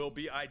lab, we'll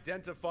be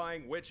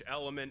identifying which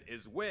element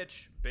is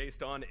which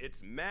based on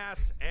its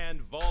mass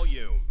and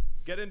volume.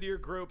 Get into your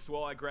groups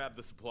while I grab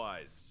the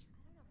supplies.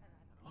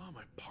 Oh,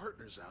 my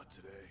partner's out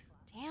today.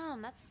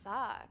 Damn, that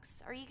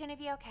sucks. Are you gonna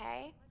be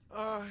okay?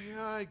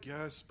 Yeah, I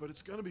guess, but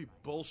it's gonna be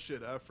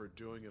bullshit effort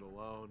doing it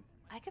alone.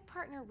 I could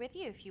partner with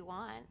you if you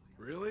want.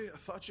 Really? I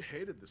thought you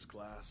hated this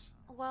class.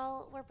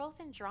 Well, we're both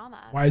in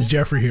drama. Why is so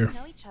Jeffrey we have here?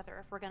 to know each other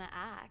if we're gonna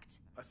act.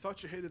 I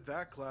thought you hated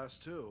that class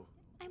too.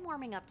 I'm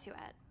warming up to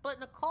it. But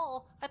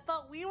Nicole, I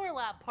thought we were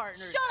lab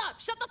partners. Shut up!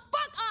 Shut the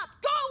fuck up!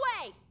 Go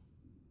away!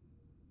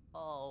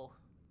 Oh.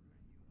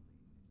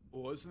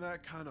 Wasn't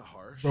that kind of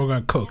harsh? Bro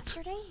got cooked.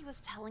 Yesterday, he was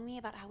telling me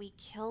about how he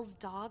kills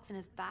dogs in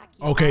his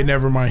backyard. Okay,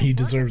 never mind. He I work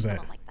with deserves that.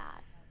 someone like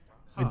that.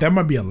 Wait, that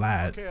might be a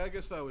lad. Okay, I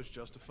guess that was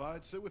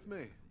justified. Sit with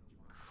me.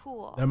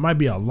 Cool. That might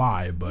be a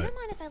lie, You but don't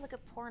mind if I look at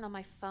porn on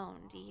my phone,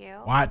 do you?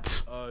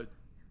 what?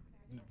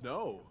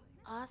 No.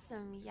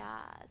 Awesome, yeah.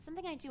 It's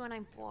something I do when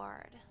I'm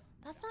bored.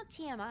 That's not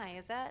TMI,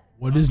 is it?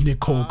 What is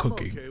Nicole I'm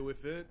cooking? okay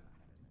with it,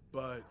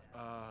 but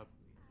well,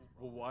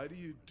 why do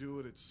you do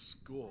it at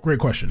school? Great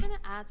question. Trying to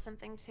add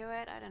something to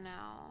it. I don't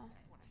know.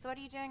 So what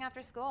are you doing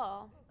after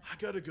school? I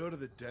gotta go to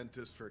the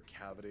dentist for a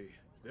cavity.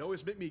 They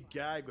always make me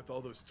gag with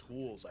all those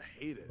tools. I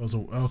hate it.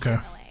 Okay.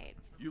 Relate.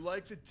 You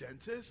like the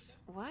dentist?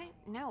 What?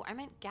 No, I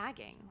meant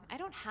gagging. I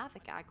don't have a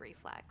gag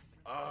reflex.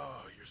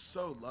 Oh, you're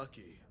so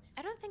lucky.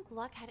 I don't think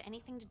luck had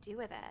anything to do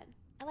with it.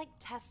 I like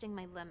testing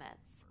my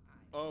limits.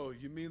 Oh,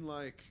 you mean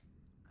like,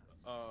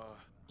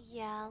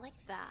 Yeah, like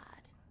that.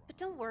 But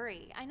don't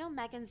worry, I know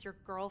Megan's your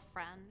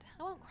girlfriend.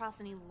 I won't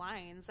cross any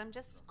lines. I'm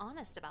just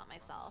honest about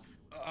myself.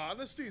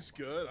 Honesty's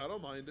good. I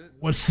don't mind it.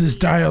 What's this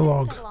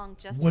dialogue?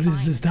 What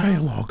is this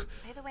dialogue?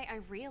 By the way, I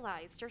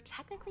realized you're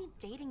technically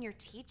dating your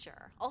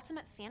teacher.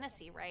 Ultimate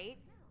fantasy, right?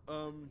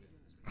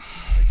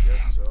 I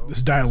guess so.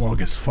 This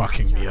dialogue is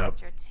fucking me up.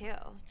 Director,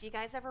 too. Do you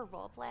guys ever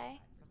roleplay?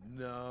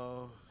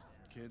 No.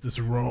 Can't This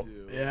say role, we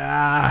do.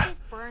 yeah.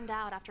 She's burned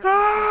out after school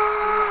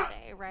all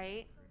day,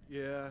 right?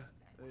 Yeah,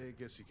 I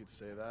guess you could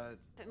say that.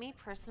 But me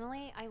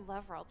personally, I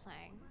love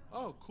role-playing.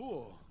 Oh,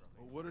 cool.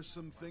 Well, what are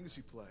some things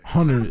you play? I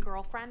have a 100.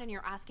 girlfriend and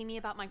you're asking me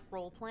about my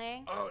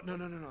role-playing? Oh, no.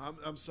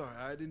 I'm sorry.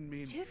 I didn't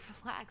mean... Dude,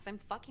 relax. I'm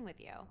fucking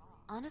with you.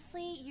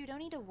 Honestly, you don't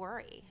need to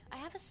worry. I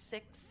have a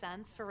sixth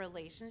sense for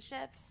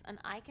relationships, and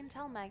I can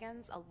tell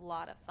Megan's a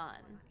lot of fun.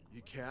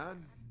 You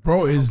can?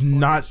 Bro is How fun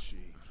not. is she?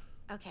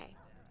 Okay,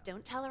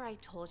 don't tell her I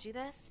told you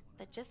this,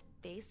 but just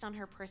based on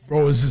her personality,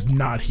 Bro is just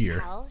not I can here.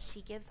 tell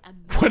she gives a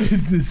What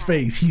is this head.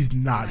 face? He's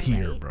not Am I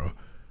here, right? bro.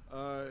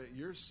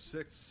 Your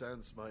sixth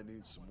sense might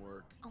need some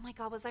work. Oh my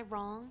god, was I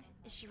wrong?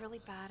 Is she really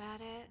bad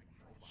at it?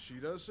 She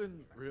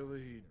doesn't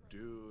really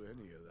do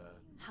any of that.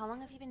 How long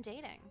have you been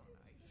dating?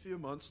 A few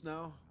months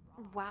now.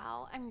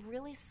 Wow, I'm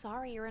really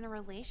sorry you're in a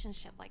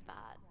relationship like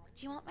that.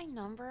 Do you want my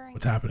number in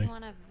What's case happening? you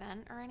want to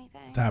vent or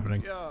anything? What's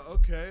happening? Yeah,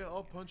 okay,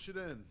 I'll punch it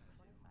in.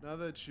 Now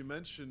that you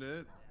mention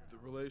it, the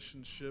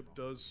relationship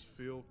does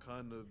feel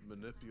kind of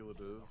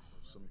manipulative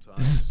sometimes.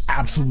 This is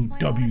absolute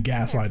That's why I W wanna be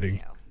there for gaslighting.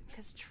 you,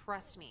 'cause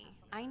trust me,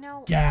 I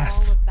know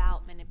Gas. all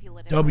about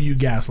manipulative. W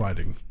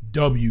gaslighting.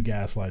 W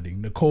gaslighting.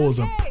 Nicole is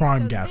a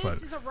prime so gaslighter.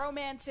 This is a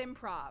romance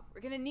improv.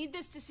 We're gonna need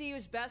this to see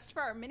who's best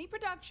for our mini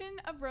production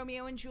of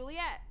Romeo and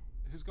Juliet.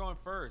 Who's going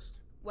first?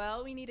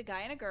 Well, we need a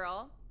guy and a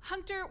girl.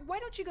 Hunter, why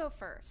don't you go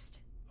first?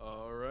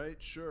 All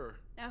right, sure.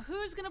 Now,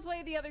 who's gonna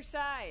play the other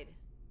side?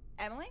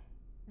 Emily?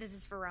 This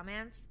is for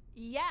romance?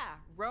 Yeah,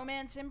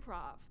 romance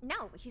improv.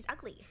 No, he's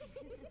ugly.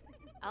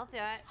 I'll do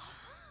it.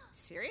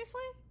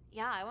 Seriously?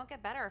 Yeah, I won't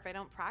get better if I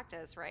don't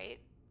practice, right?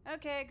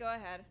 Okay, go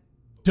ahead.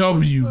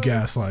 W What's the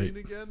gaslight. scene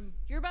again?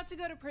 You're about to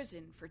go to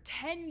prison for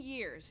 10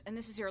 years, and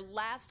this is your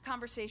last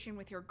conversation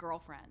with your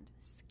girlfriend.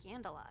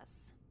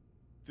 Scandalous.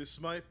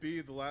 This might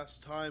be the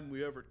last time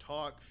we ever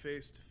talk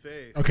face to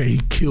face. Okay,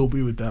 he killed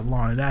me with that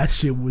line. That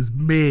shit was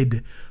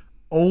mid.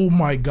 Oh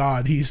my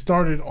god, he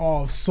started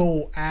off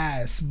so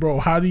ass, bro.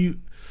 How do you,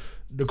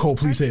 Nicole?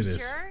 Please say Are you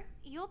this. Sure?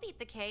 You'll beat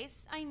the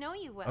case. I know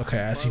you will. Okay,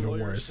 that's My even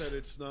lawyer worse. said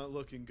it's not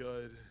looking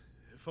good.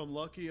 If I'm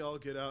lucky, I'll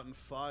get out in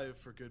 5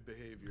 for good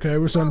behavior. Okay,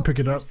 we're starting to pick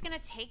it You're up. just gonna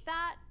take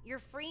that? You're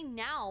free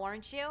now,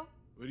 aren't you?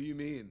 What do you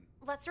mean?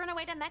 Let's run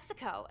away to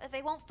Mexico.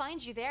 They won't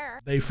find you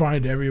there. They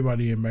find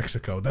everybody in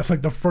Mexico. That's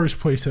like the first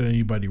place that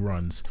anybody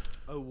runs.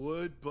 I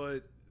would,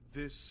 but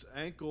this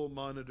ankle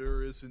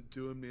monitor isn't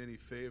doing me any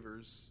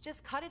favors.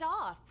 Just cut it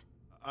off.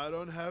 I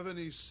don't have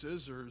any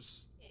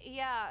scissors.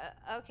 Yeah,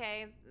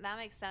 okay, that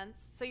makes sense.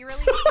 So you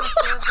really just want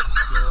to serve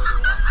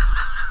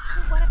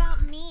the What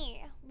about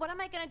me? What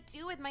am I gonna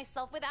do with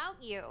myself without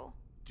you?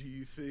 Do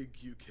you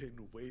think you can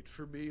wait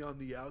for me on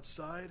the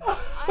outside?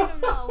 I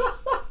don't know.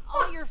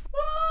 All your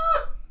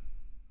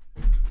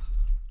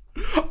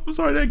I'm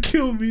sorry, that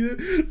killed me,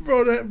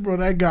 bro.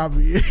 That got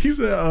me. He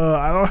said,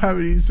 "I don't have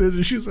any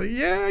scissors." She was like,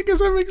 "Yeah, I guess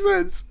that makes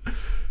sense."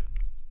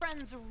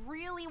 friends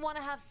really want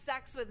to have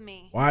sex with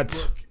me. What?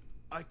 Look,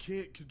 I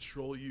can't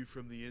control you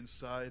from the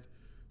inside.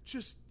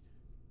 Just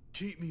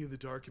keep me in the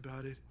dark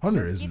about it.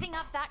 Hunter isn't. Giving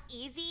up that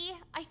easy?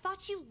 I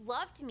thought you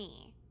loved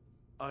me.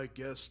 I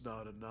guess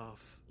not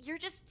enough. You're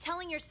just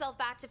telling yourself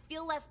that to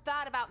feel less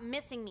bad about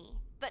missing me.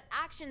 But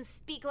actions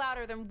speak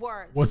louder than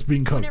words. What's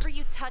being cooked? Whenever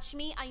you touch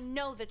me, I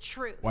know the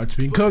truth. What's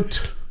being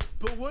cooked?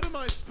 But what am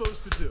I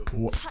supposed to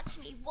do? Touch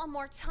me one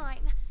more time.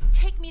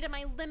 Take me to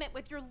my limit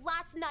with your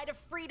last night of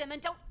freedom and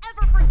don't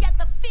ever forget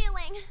the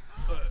feeling.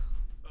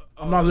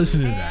 I'm not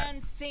listening to that.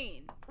 And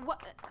scene.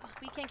 What?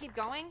 We can't keep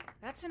going?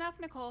 That's enough,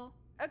 Nicole.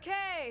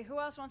 Okay, who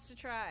else wants to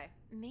try?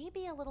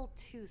 Maybe a little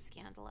too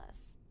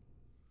scandalous.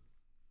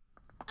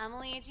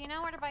 Emily, do you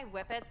know where to buy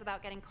whippets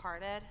without getting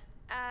carded?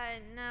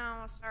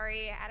 No,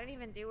 sorry. I don't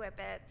even do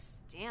whippets.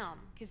 Damn,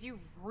 because you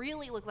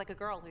really look like a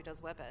girl who does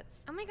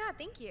whippets. Oh my god,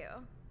 thank you.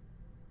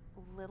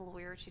 Little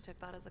weird she took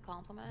that as a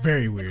compliment.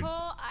 Very weird. Nicole,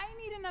 I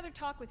need another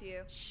talk with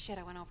you. Shit,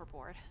 I went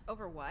overboard.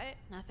 Over what?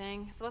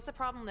 Nothing. So what's the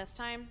problem this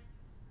time?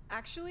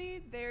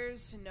 Actually,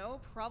 there's no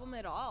problem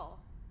at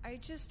all. I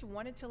just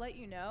wanted to let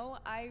you know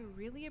I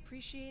really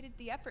appreciated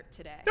the effort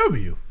today.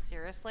 W.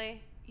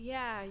 Seriously?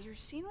 Yeah, your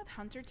scene with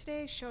Hunter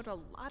today showed a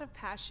lot of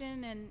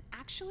passion and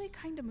actually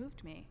kind of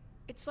moved me.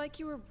 It's like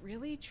you were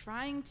really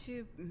trying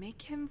to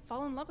make him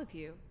fall in love with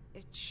you.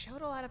 It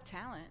showed a lot of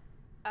talent.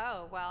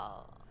 Oh,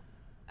 well,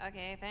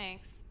 okay,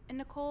 thanks. And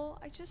Nicole,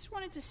 I just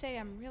wanted to say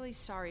I'm really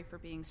sorry for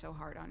being so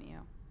hard on you.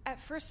 At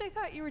first I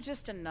thought you were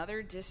just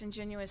another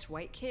disingenuous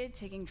white kid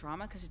taking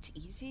drama because it's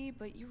easy,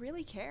 but you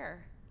really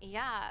care.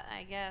 Yeah,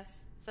 I guess.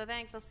 So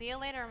thanks. I'll see you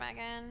later,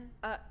 Megan.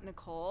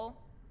 Nicole?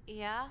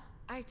 Yeah?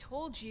 I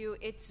told you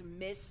it's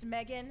Miss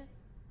Megan.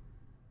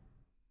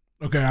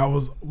 Okay,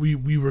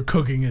 we were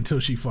cooking until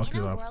she fucked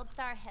You know it up. World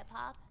Star Hip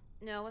Hop?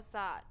 No, what's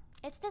that?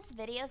 It's this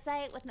video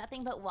site with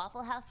nothing but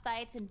Waffle House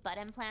fights and butt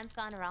implants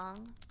gone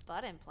wrong.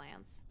 Butt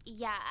implants?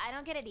 Yeah, I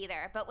don't get it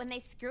either, but when they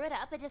screw it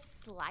up, it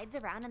just slides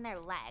around in their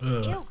leg.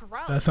 Ugh. Ew,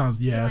 gross. That sounds,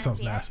 You yeah, wanna that sounds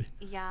see it? nasty.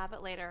 Yeah,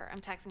 but later.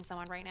 I'm texting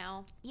someone right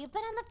now. You've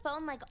been on the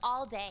phone like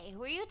all day.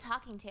 Who are you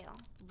talking to?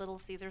 Little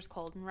Caesar's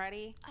cold and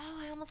ready.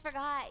 Oh, I almost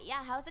forgot.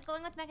 Yeah, how's it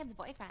going with Megan's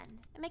boyfriend?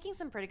 I'm making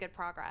some pretty good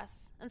progress.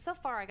 And so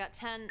far, I got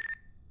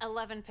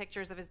 11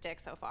 pictures of his dick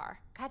so far.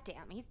 God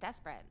damn, he's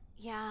desperate.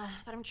 Yeah,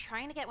 but I'm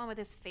trying to get one with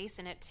his face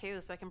in it too,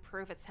 so I can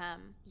prove it's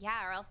him.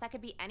 Yeah, or else that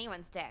could be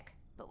anyone's dick.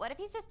 But what if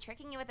he's just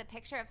tricking you with a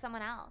picture of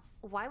someone else?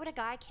 Why would a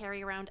guy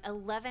carry around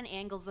 11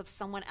 angles of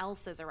someone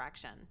else's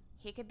erection?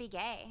 He could be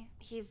gay.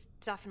 He's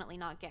definitely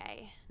not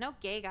gay. No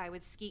gay guy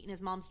would skeet in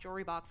his mom's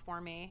jewelry box for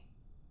me.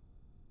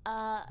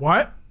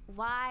 What?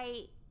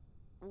 Why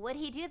would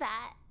he do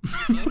that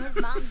in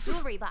his mom's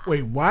jewelry box?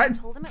 Wait, what? I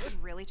told him it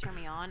would really turn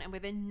me on, and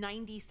within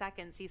 90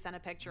 seconds, he sent a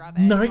picture of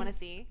it. Ni- You want to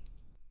see?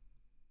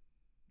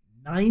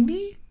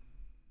 90?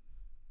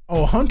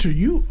 Oh, Hunter,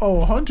 you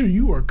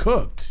are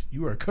cooked.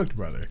 You are cooked,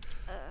 brother.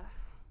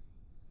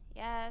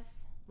 Yes.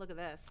 Look at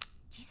this.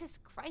 Jesus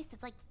Christ,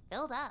 it's like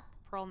filled up.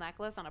 Pearl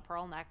necklace on a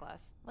pearl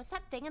necklace. What's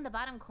that thing in the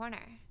bottom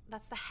corner?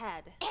 That's the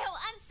head. Ew,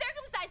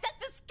 uncircumcised! That's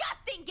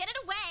disgusting! Get it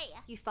away!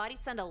 You thought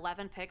he'd send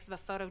 11 pics of a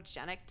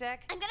photogenic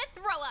dick? I'm gonna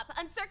throw up!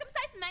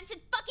 Uncircumcised men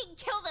should fucking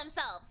kill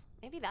themselves!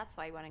 Maybe that's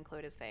why he wouldn't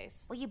include his face.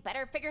 Well, you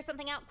better figure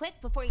something out quick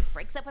before he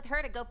breaks up with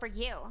her to go for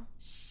you.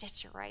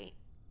 Shit, you're right.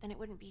 Then it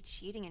wouldn't be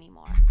cheating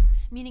anymore.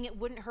 Meaning it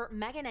wouldn't hurt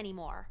Megan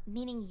anymore.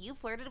 Meaning you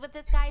flirted with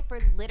this guy for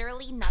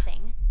literally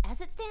nothing.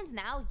 As it stands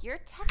now, you're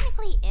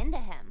technically into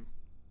him.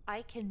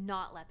 I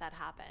cannot let that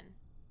happen.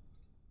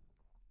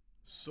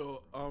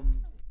 So,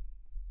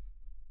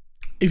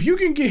 If you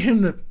can get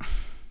him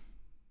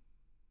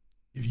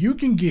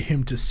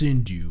to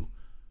send you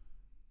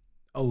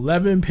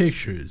 11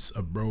 pictures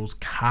of bro's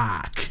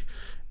cock,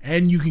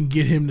 and you can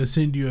get him to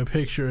send you a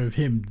picture of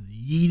him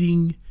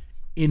yeeting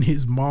in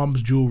his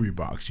mom's jewelry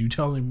box, you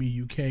telling me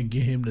you can't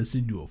get him to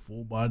send you a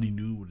full body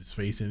nude with his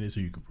face in it so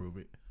you can prove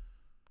it?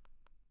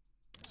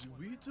 do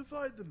we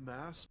divide the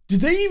mass?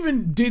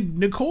 Did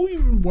Nicole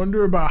even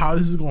wonder about how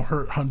this is gonna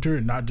hurt Hunter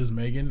and not just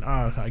Megan?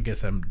 I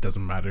guess that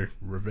doesn't matter.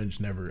 Revenge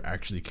never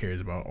actually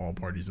cares about all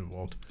parties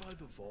involved. By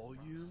the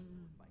volume?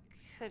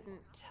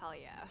 Couldn't tell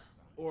ya.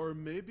 Or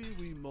maybe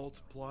we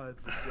multiply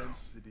the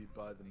density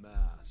by the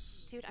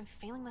mass. Dude, I'm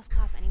failing this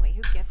class anyway.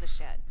 Who gives a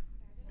shit?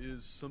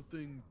 Is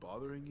something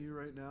bothering you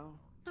right now?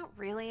 Not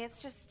really.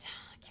 It's just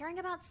caring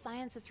about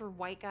science is for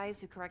white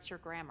guys who correct your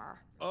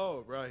grammar.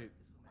 Oh, right.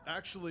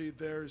 Actually,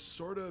 there's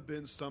sort of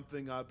been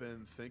something I've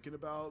been thinking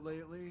about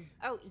lately.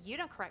 Oh, you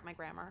don't correct my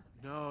grammar.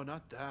 No,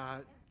 not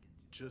that.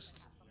 Just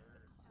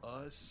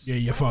us. Yeah,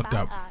 you fucked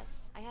up. Us.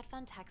 I had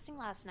fun texting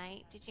last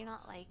night. Did you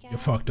not like it? You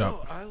fucked up.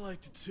 Oh, I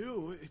liked it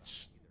too.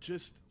 It's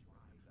just,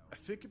 I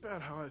think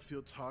about how I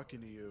feel talking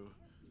to you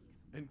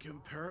and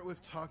compare it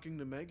with talking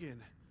to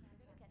Megan.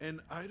 And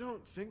I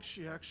don't think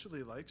she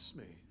actually likes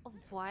me.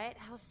 What?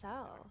 How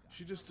so?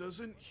 She just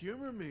doesn't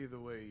humor me the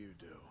way you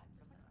do.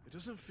 It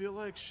doesn't feel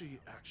like she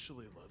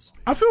actually loves me.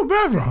 I feel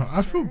bad for her.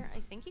 I feel. Sure, I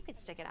think you could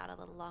stick it out a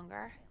little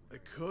longer. I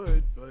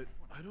could, but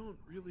I don't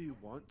really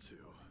want to.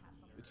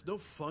 It's no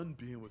fun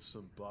being with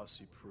some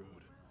bossy prude.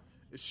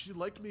 If she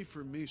liked me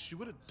for me, she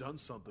would have done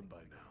something by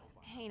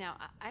now. Hey, now,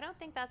 I don't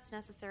think that's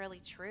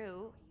necessarily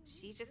true.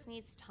 She just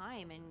needs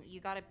time, and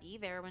you gotta be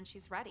there when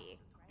she's ready.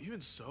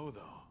 Even so,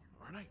 though,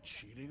 aren't I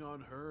cheating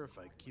on her if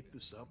I keep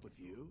this up with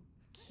you?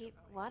 Keep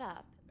what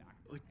up?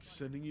 Like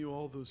sending you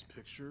all those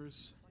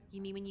pictures?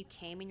 You mean when you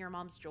came in your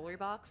mom's jewelry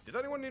box? Did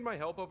anyone need my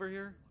help over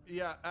here?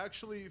 Yeah,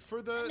 actually,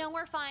 for the... No,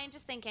 we're fine.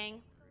 Just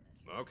thinking.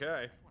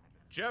 Okay.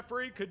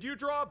 Jeffrey, could you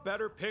draw a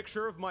better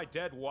picture of my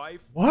dead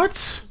wife?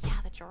 What? Yeah,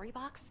 the jewelry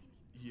box?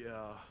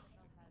 Yeah,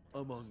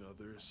 among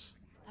others.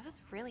 That was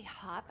really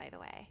hot, by the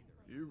way.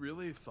 You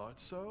really thought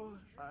so?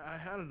 I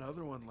had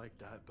another one like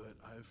that, but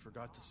I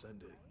forgot to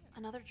send it.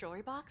 Another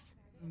jewelry box?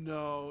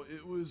 No,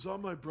 it was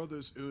on my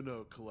brother's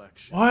Uno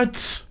collection.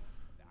 What?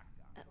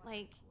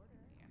 Like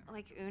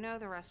Uno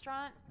the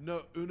restaurant?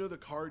 No, Uno the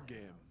card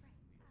game.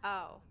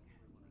 Oh.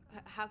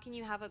 How can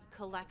you have a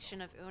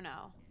collection of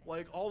Uno?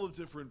 Like all the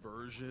different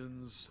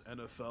versions.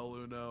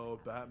 NFL Uno,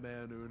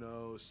 Batman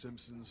Uno,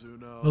 Simpsons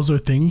Uno. Those are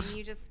things. And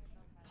you just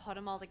put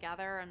them all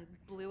together and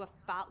blew a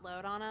fat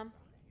load on them?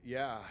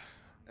 Yeah,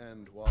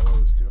 and while I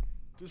was doing...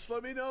 Just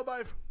let me know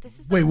by... This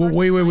is Wait.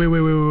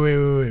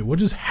 What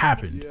just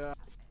happened? Yeah.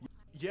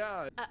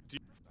 Yeah.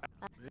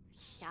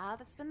 Yeah,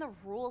 that's been the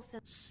rule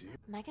since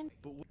Megan.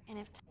 And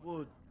if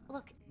Well,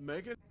 look,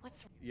 Megan.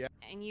 what's Yeah.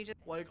 and you just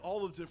Like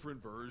all the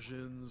different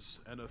versions,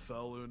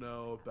 NFL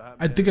Uno, Batman.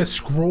 I think I Uno,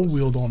 scroll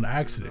wheeled on Simpsons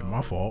accident. Uno.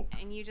 My fault.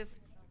 and you just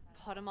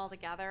put them all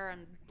together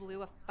and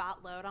blew a fat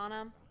load on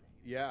them.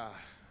 Yeah,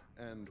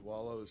 and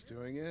while I was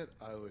doing it,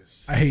 I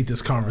was... I hate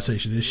this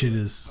conversation. This shit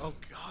is. Oh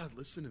God,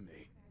 listen to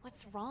me.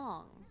 What's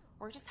wrong?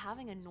 We're just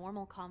having a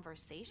normal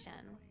conversation.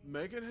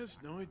 Megan has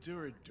no idea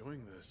we're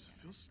doing this. It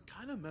feels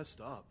kind of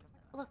messed up.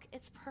 Look,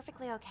 it's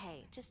perfectly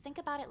okay. Just think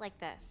about it like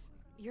this.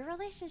 Your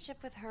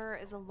relationship with her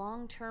is a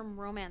long-term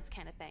romance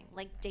kind of thing,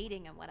 like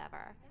dating and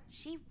whatever.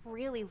 She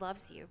really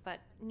loves you, but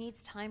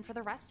needs time for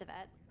the rest of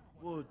it.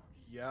 Well,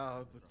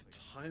 yeah, but the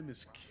time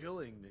is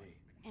killing me.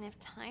 And if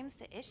time's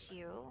the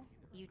issue,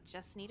 you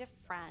just need a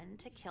friend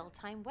to kill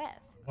time with.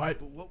 What?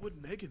 But what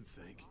would Megan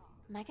think?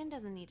 Megan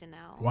doesn't need to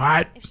know.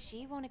 What? If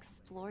she won't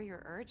explore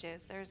your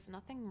urges, there's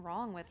nothing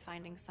wrong with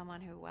finding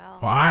someone who will.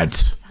 What?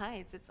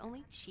 Besides, it's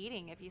only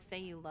cheating if you say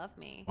you love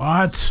me.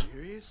 What?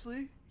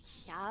 Seriously?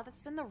 Yeah,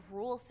 that's been the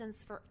rule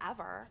since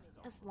forever.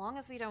 As long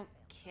as we don't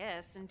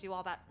kiss and do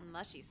all that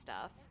mushy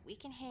stuff, we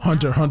can hang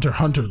out.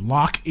 Hunter,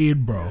 lock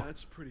in, bro. Yeah,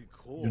 that's pretty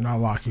cool. You're not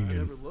locking I in.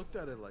 never looked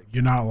at it like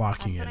You're not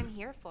locking That's in. what I'm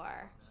here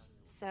for.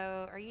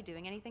 So, are you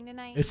doing anything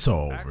tonight? It's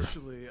over.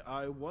 Actually,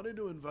 I wanted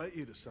to invite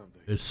you to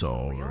something. It's Real?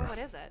 over. What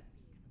is it?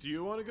 Do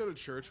you want to go to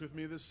church with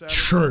me this Saturday?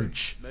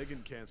 Church.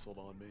 Megan canceled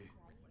on me.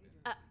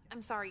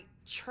 I'm sorry,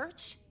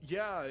 church?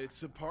 Yeah,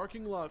 it's a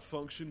parking lot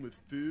function with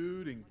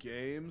food and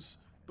games,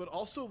 but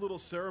also little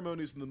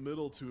ceremonies in the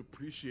middle to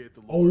appreciate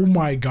the Oh Lord.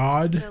 my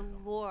god. The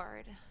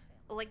Lord.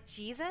 Like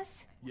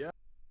Jesus? Yeah.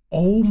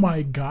 Oh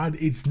my god.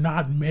 It's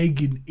not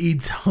Megan.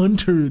 It's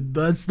Hunter.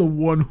 That's the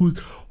one who's.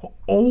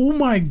 Oh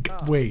my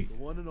god. Wait.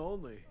 The one and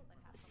only.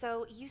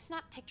 So, you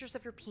snap pictures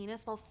of your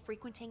penis while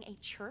frequenting a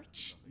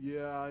church?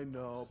 Yeah, I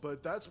know,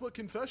 but that's what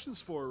confession's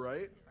for,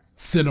 right?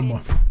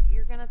 Cinema.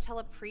 You're gonna tell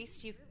a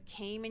priest you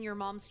came in your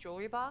mom's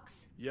jewelry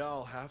box? Yeah,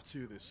 I'll have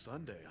to this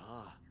Sunday,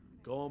 huh?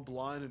 Going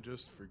blind and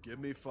just forgive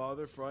me,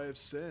 Father, for I have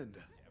sinned.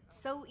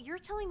 So, you're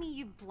telling me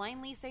you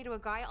blindly say to a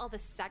guy all the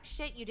sex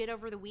shit you did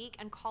over the week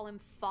and call him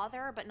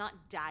father but not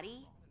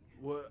daddy?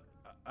 What?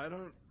 I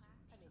don't...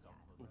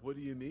 What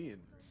do you mean?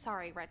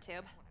 Sorry,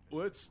 RedTube.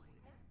 What's...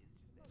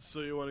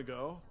 So you want to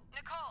go?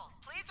 Nicole,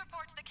 please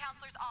report to the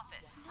counselor's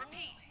office.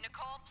 Repeat,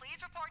 Nicole,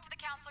 please report to the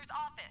counselor's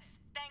office.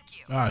 Thank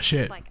you. Ah,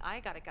 shit. It's like, I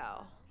gotta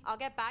go. I'll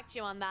get back to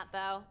you on that,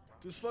 though.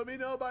 Just let me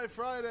know by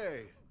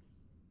Friday.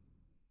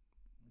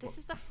 This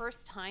is the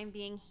first time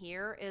being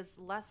here is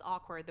less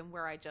awkward than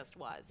where I just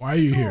was. Why are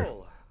you here?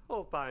 Cool.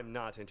 Hope I'm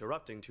not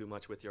interrupting too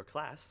much with your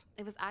class.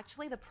 It was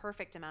actually the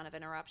perfect amount of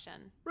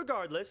interruption.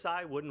 Regardless,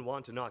 I wouldn't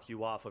want to knock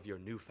you off of your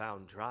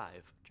newfound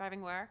drive.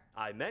 Driving where?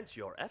 I meant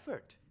your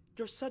effort.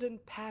 Your sudden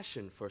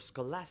passion for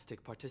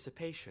scholastic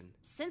participation.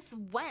 Since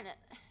when?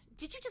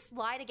 Did you just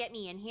lie to get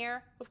me in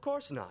here? Of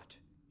course not.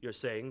 You're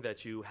saying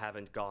that you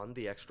haven't gone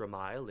the extra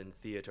mile in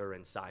theater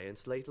and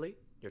science lately?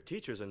 Your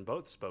teachers in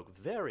both spoke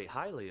very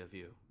highly of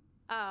you.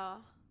 Oh,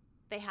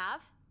 they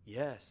have?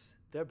 Yes,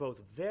 They're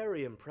both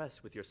very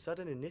impressed with your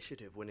sudden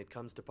initiative when it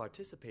comes to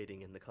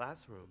participating in the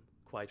classroom.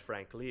 Quite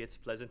frankly, it's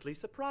pleasantly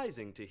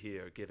surprising to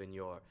hear, given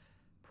your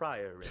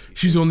prior reputation.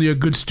 She's only a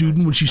good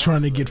student when she's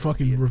trying to get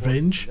fucking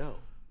revenge. No.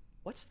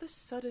 What's the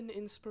sudden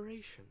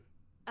inspiration?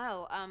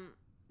 Oh,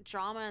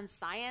 drama and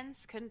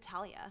science? Couldn't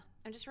tell ya.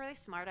 I'm just really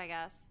smart, I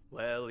guess.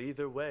 Well,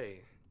 either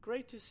way,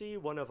 great to see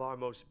one of our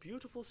most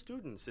beautiful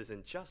students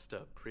isn't just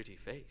a pretty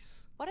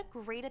face. What a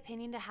great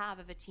opinion to have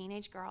of a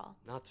teenage girl.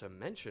 Not to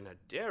mention a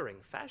daring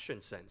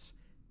fashion sense.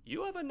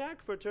 You have a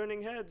knack for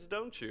turning heads,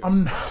 don't you?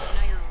 Now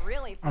you're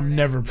really I'm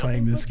never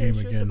playing this game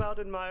again. About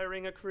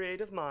admiring a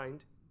creative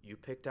mind. You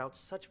picked out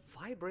such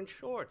vibrant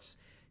shorts.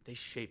 They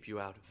shape you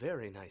out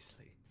very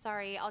nicely.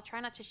 Sorry, I'll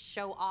try not to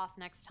show off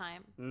next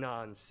time.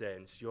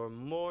 Nonsense. You're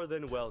more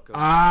than welcome to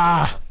show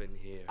off in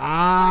here.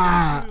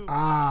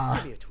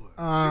 Give me a tour.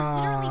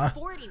 You're literally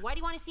 40. Why do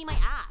you want to see my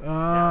ass?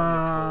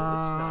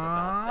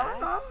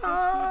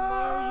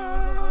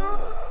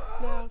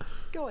 Now,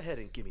 go ahead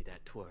and give me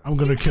that tour. I'm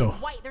gonna kill.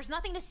 White. There's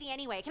nothing to see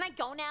anyway. Can I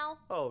go now?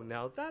 Oh,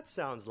 now that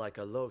sounds like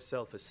a low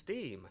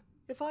self-esteem.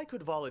 If I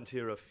could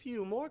volunteer a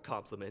few more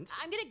compliments.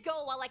 I'm gonna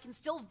go while I can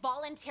still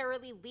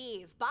voluntarily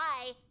leave.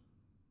 Bye.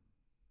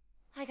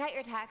 I got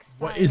your text.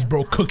 What is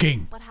bro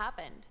cooking? What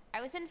happened? I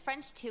was in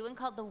French 2 and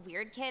called the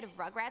weird kid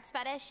Rugrats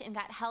fetish and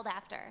got held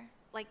after.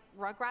 Like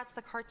Rugrats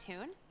the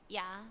cartoon?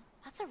 Yeah.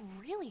 That's a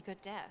really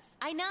good diss.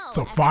 I know. It's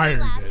a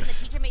fire diss.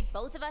 The teacher made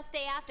both of us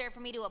stay after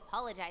for me to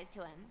apologize to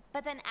him.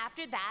 But then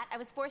after that, I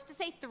was forced to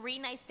say 3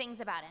 nice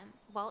things about him.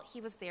 Well, he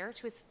was there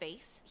to his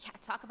face? Yeah,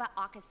 talk about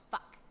awk as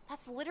fuck.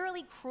 That's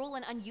literally cruel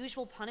and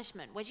unusual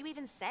punishment. What'd you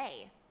even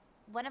say?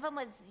 One of them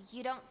was,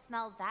 "You don't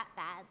smell that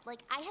bad."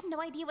 Like, I had no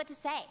idea what to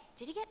say.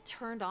 Did he get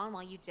turned on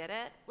while you did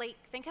it? Like,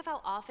 think of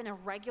how often a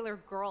regular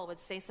girl would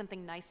say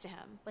something nice to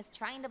him. Was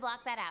trying to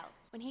block that out.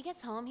 When he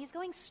gets home, he's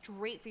going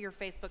straight for your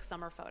Facebook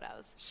summer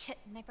photos. Shit,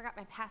 and I forgot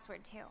my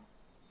password too.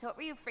 So what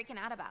were you freaking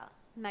out about?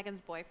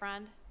 Megan's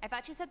boyfriend. I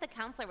thought you said the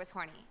counselor was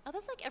horny. Oh,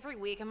 that's like every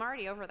week. I'm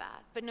already over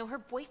that. But no, her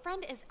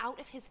boyfriend is out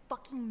of his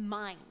fucking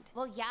mind.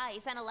 Well, yeah, he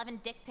sent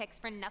 11 dick pics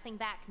for nothing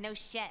back. No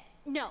shit.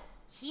 No,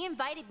 he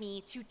invited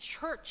me to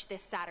church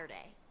this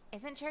Saturday.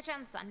 Isn't church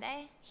on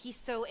Sunday? He's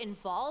so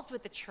involved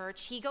with the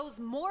church, he goes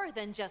more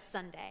than just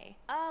Sunday.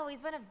 Oh,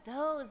 he's one of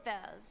those.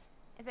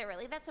 Is it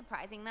really that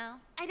surprising, though?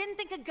 I didn't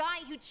think a guy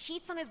who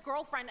cheats on his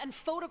girlfriend and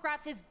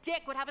photographs his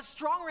dick would have a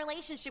strong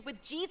relationship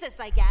with Jesus,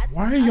 I guess.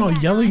 Why are y'all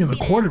yelling in the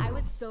corner? I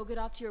would so get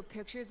off to your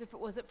pictures if it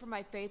wasn't for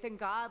my faith in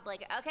God.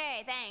 Like,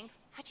 okay, thanks.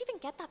 How'd you even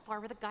get that far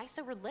with a guy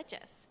so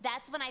religious?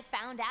 That's when I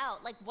found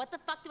out. Like, what the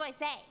fuck do I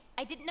say?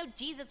 I didn't know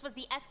Jesus was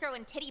the escrow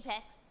and titty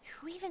pics.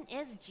 Who even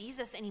is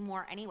Jesus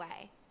anymore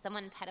anyway?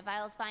 Someone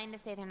pedophiles find to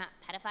say they're not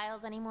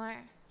pedophiles anymore?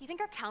 You think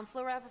our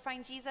counselor will ever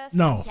find Jesus?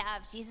 No. Yeah,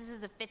 if Jesus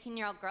is a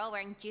 15-year-old girl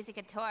wearing Juicy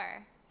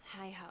Couture.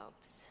 High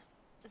hopes.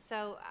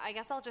 So, I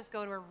guess I'll just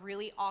go to a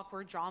really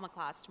awkward drama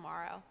class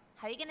tomorrow.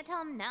 How are you gonna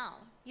tell him no?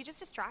 You just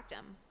distract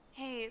him.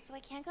 Hey, so I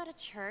can't go to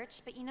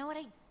church, but you know what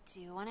I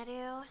do want to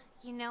do?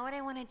 You know what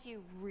I want to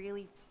do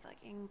really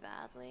fucking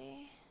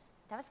badly?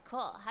 That was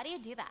cool. How do you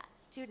do that?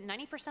 Dude,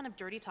 90% of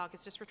Dirty Talk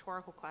is just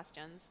rhetorical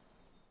questions.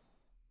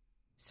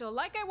 So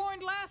like I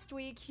warned last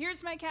week,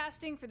 here's my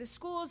casting for the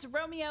school's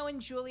Romeo and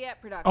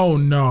Juliet production. Oh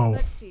no.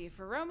 Let's see,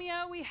 for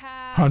Romeo we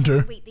have...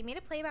 Hunter. Wait, they made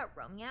a play about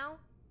Romeo?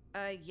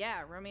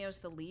 Yeah, Romeo's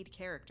the lead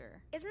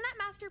character. Isn't that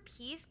Master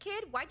P's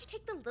kid? Why'd you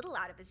take the little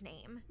out of his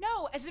name?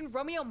 No, as in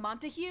Romeo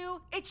Montague.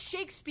 It's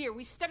Shakespeare.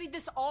 We studied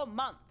this all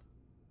month.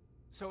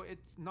 So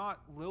it's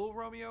not Lil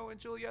Romeo and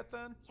Juliet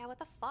then? Yeah, what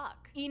the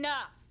fuck?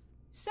 Enough.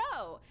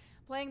 So,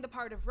 playing the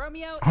part of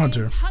Romeo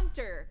Hunter. is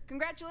Hunter.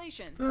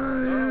 Congratulations.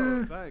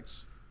 Oh,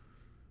 thanks.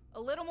 A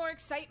little more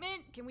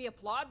excitement? Can we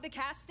applaud the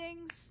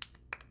castings?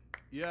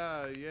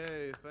 Yeah,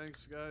 yay,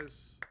 thanks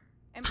guys.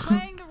 And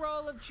playing the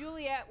role of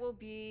Juliet will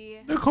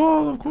be...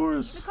 Nicole, of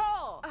course.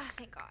 Nicole! Oh,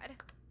 thank God.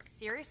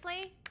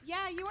 Seriously?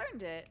 Yeah, you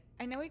earned it.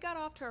 I know we got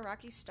off to a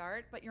rocky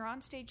start, but your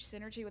onstage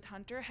synergy with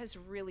Hunter has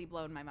really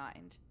blown my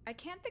mind. I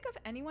can't think of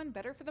anyone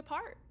better for the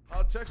part.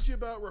 I'll text you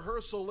about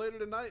rehearsal later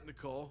tonight,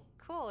 Nicole.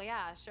 Cool,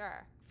 yeah,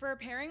 sure. For a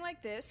pairing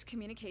like this,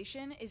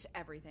 communication is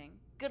everything.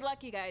 Good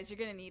luck, you guys. You're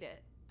gonna need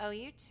it. Oh,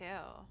 you too.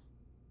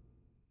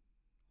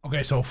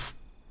 Okay, so...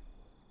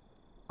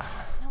 No,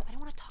 I don't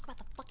want to talk about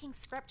the fucking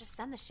script. Just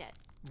send the shit.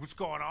 What's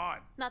going on?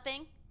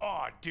 Nothing.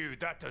 Oh, dude,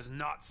 that does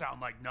not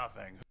sound like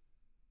nothing.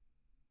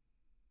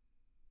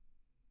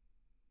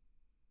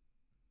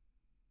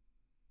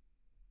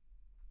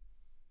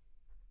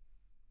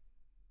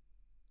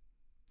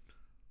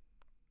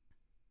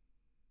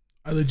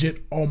 I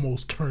legit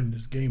almost turned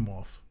this game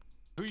off.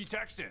 Who you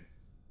texting?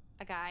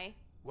 A guy.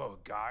 Whoa,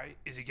 a guy?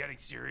 Is he getting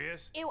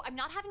serious? Ew, I'm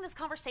not having this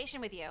conversation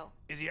with you.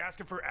 Is he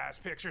asking for ass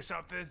pics or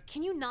something?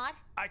 Can you not?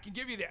 I can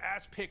give you the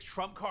ass pics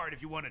trump card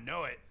if you want to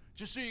know it,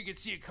 just so you can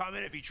see it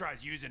coming if he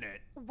tries using it.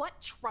 What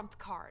trump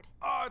card?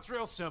 Oh, it's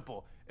real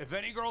simple. If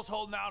any girl's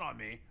holding out on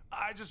me,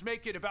 I just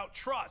make it about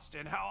trust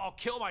and how I'll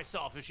kill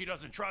myself if she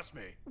doesn't trust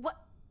me.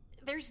 What?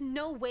 There's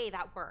no way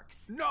that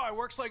works. No, it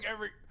works like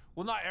every...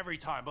 Well, not every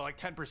time, but like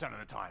 10% of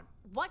the time.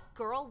 What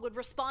girl would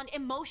respond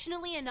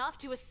emotionally enough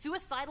to a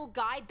suicidal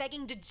guy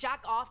begging to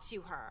jack off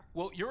to her?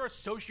 Well, you're a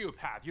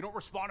sociopath. You don't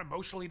respond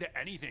emotionally to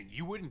anything.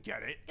 You wouldn't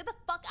get it. Get the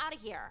fuck out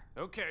of here.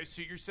 Okay,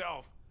 suit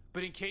yourself.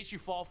 But in case you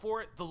fall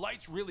for it, the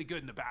light's really good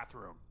in the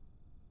bathroom.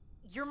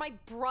 You're my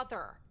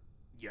brother.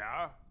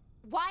 Yeah?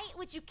 Why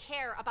would you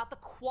care about the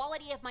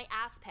quality of my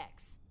ass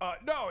pics?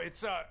 No,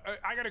 it's,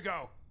 I gotta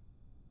go.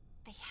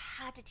 They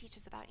had to teach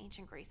us about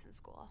ancient Greece in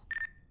school.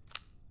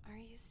 Are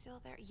you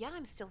still there? Yeah,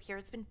 I'm still here.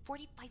 It's been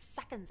 45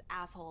 seconds,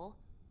 asshole.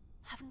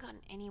 Haven't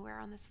gotten anywhere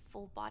on this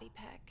full body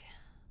pic.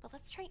 But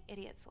let's try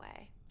Idiot's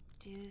Way.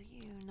 Do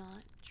you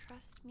not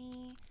trust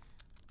me?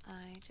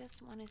 I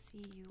just want to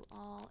see you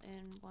all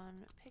in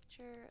one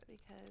picture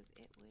because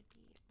it would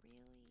be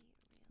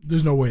really...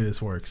 There's no way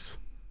this works.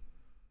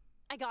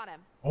 I got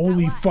him.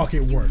 Holy fuck,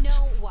 it worked. You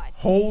know what?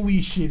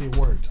 Holy shit, it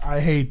worked. I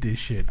hate this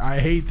shit. I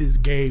hate this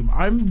game.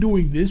 I'm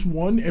doing this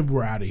one and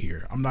we're out of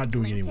here. I'm not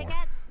doing it anymore.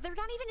 They're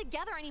not even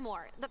together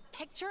anymore. The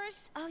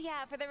pictures? Oh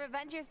yeah, for the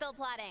revenge you're still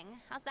plotting.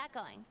 How's that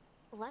going?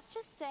 Let's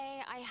just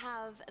say I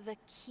have the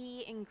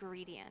key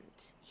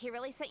ingredient. He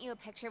really sent you a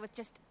picture with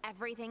just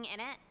everything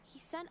in it? He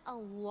sent a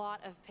lot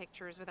of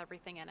pictures with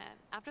everything in it.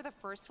 After the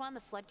first one,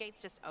 the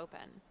floodgates just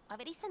open. Why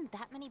would he send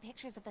that many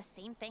pictures of the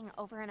same thing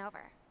over and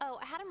over? Oh,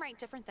 I had him write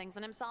different things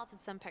on himself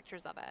and some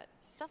pictures of it.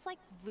 Stuff like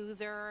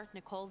loser,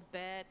 Nicole's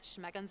bitch,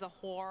 Megan's a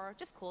whore,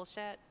 just cool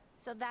shit.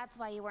 So that's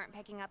why you weren't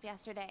picking up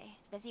yesterday.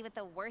 Busy with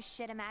the worst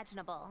shit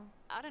imaginable.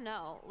 I don't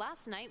know.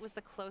 Last night was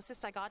the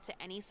closest I got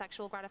to any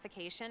sexual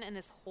gratification in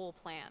this whole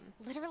plan.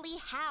 Literally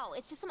how?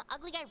 It's just some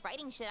ugly guy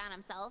writing shit on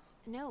himself.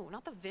 No,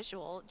 not the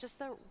visual. Just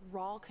the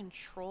raw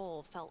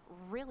control felt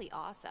really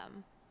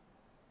awesome.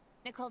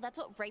 Nicole, that's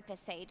what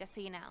rapists say, just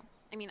so you know.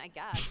 I mean, I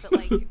guess, but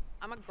like,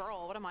 I'm a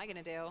girl. What am I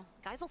gonna do?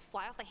 Guys will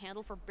fly off the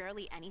handle for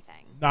barely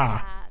anything.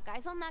 Nah.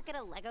 Guys will not get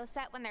a Lego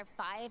set when they're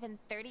 5 and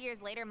 30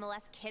 years later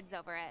molest kids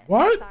over it.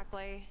 What?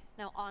 Exactly.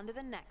 Now on to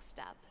the next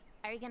step.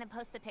 Are you gonna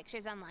post the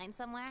pictures online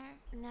somewhere?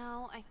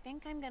 No, I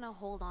think I'm gonna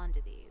hold on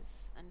to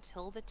these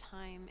until the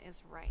time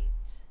is right.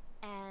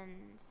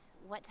 And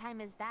what time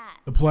is that?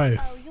 The play.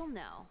 Oh, you'll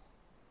know.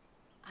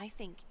 I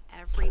think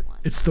everyone.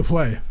 It's the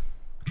play.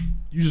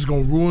 You just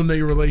gonna ruin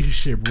their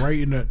relationship right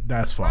in the...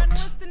 That's Run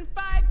fucked. less than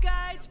 5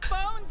 guys.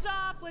 Phones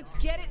off. Let's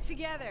get it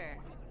together.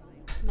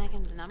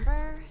 Megan's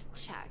number?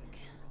 Check.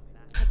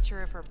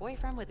 Picture of her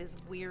boyfriend with his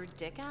weird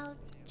dick out?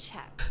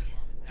 Check.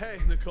 Hey,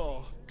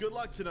 Nicole. Good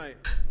luck tonight.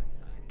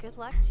 Good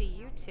luck to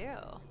you, too.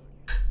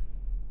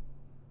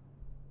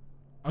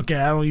 Okay,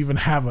 I don't even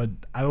have a...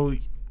 I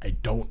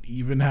don't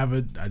even have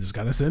a... I just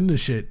gotta send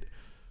this shit.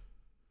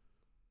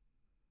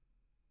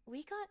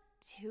 We got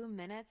 2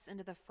 minutes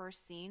into the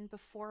first scene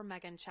before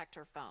Megan checked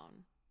her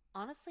phone.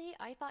 Honestly,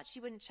 I thought she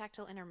wouldn't check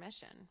till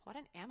intermission. What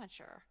an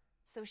amateur.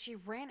 So she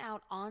ran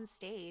out on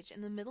stage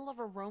in the middle of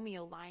a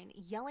Romeo line,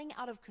 yelling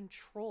out of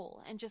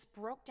control, and just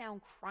broke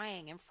down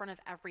crying in front of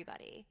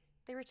everybody.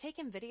 They were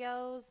taking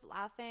videos,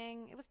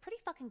 laughing. It was pretty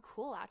fucking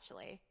cool,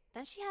 actually.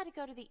 Then she had to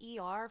go to the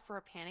ER for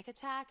a panic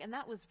attack, and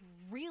that was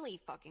really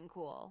fucking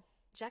cool.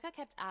 Jekka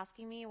kept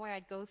asking me why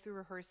I'd go through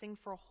rehearsing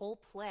for a whole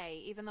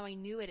play, even though I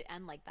knew it'd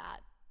end like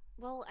that.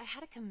 Well, I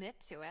had to commit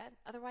to it,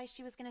 otherwise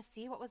she was gonna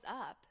see what was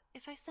up.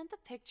 If I sent the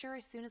picture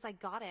as soon as I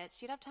got it,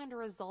 she'd have time to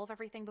resolve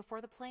everything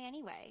before the play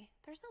anyway.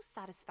 There's no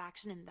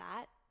satisfaction in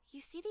that.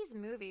 You see these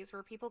movies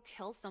where people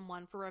kill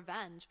someone for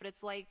revenge, but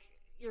it's like,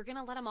 you're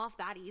gonna let them off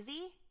that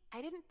easy?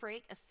 I didn't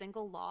break a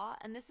single law,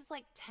 and this is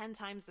like 10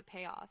 times the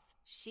payoff.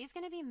 She's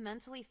gonna be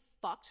mentally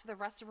fucked for the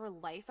rest of her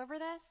life over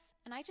this,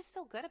 and I just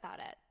feel good about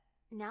it.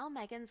 Now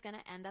Megan's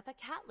gonna end up a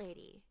cat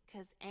lady,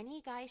 cause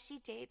any guy she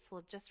dates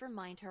will just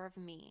remind her of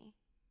me.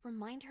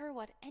 Remind her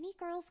what any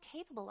girl's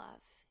capable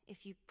of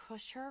if you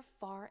push her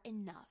far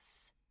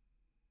enough.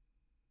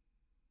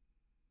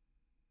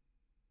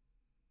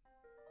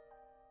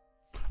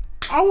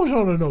 I want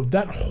y'all to know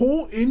that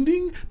whole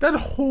ending, that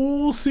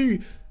whole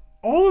series,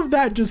 all of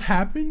that just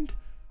happened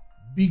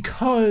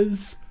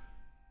because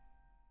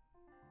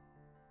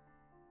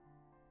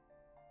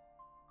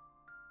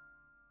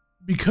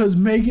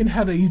Megan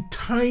had a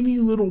tiny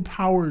little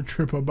power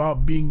trip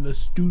about being the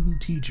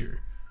student teacher.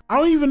 I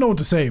don't even know what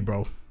to say,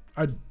 bro.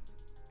 I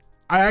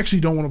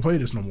actually don't want to play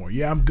this no more.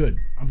 Yeah, I'm good.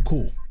 I'm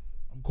cool.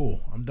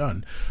 I'm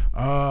done.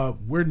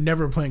 We're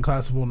never playing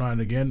Class of 09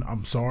 again.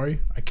 I'm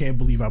sorry. I can't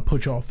believe I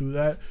put y'all through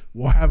that.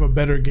 We'll have a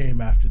better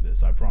game after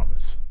this. I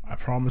promise. I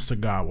promise to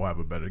God we'll have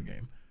a better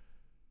game.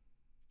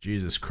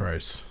 Jesus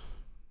Christ.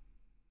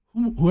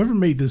 Whoever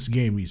made this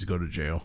game needs to go to jail.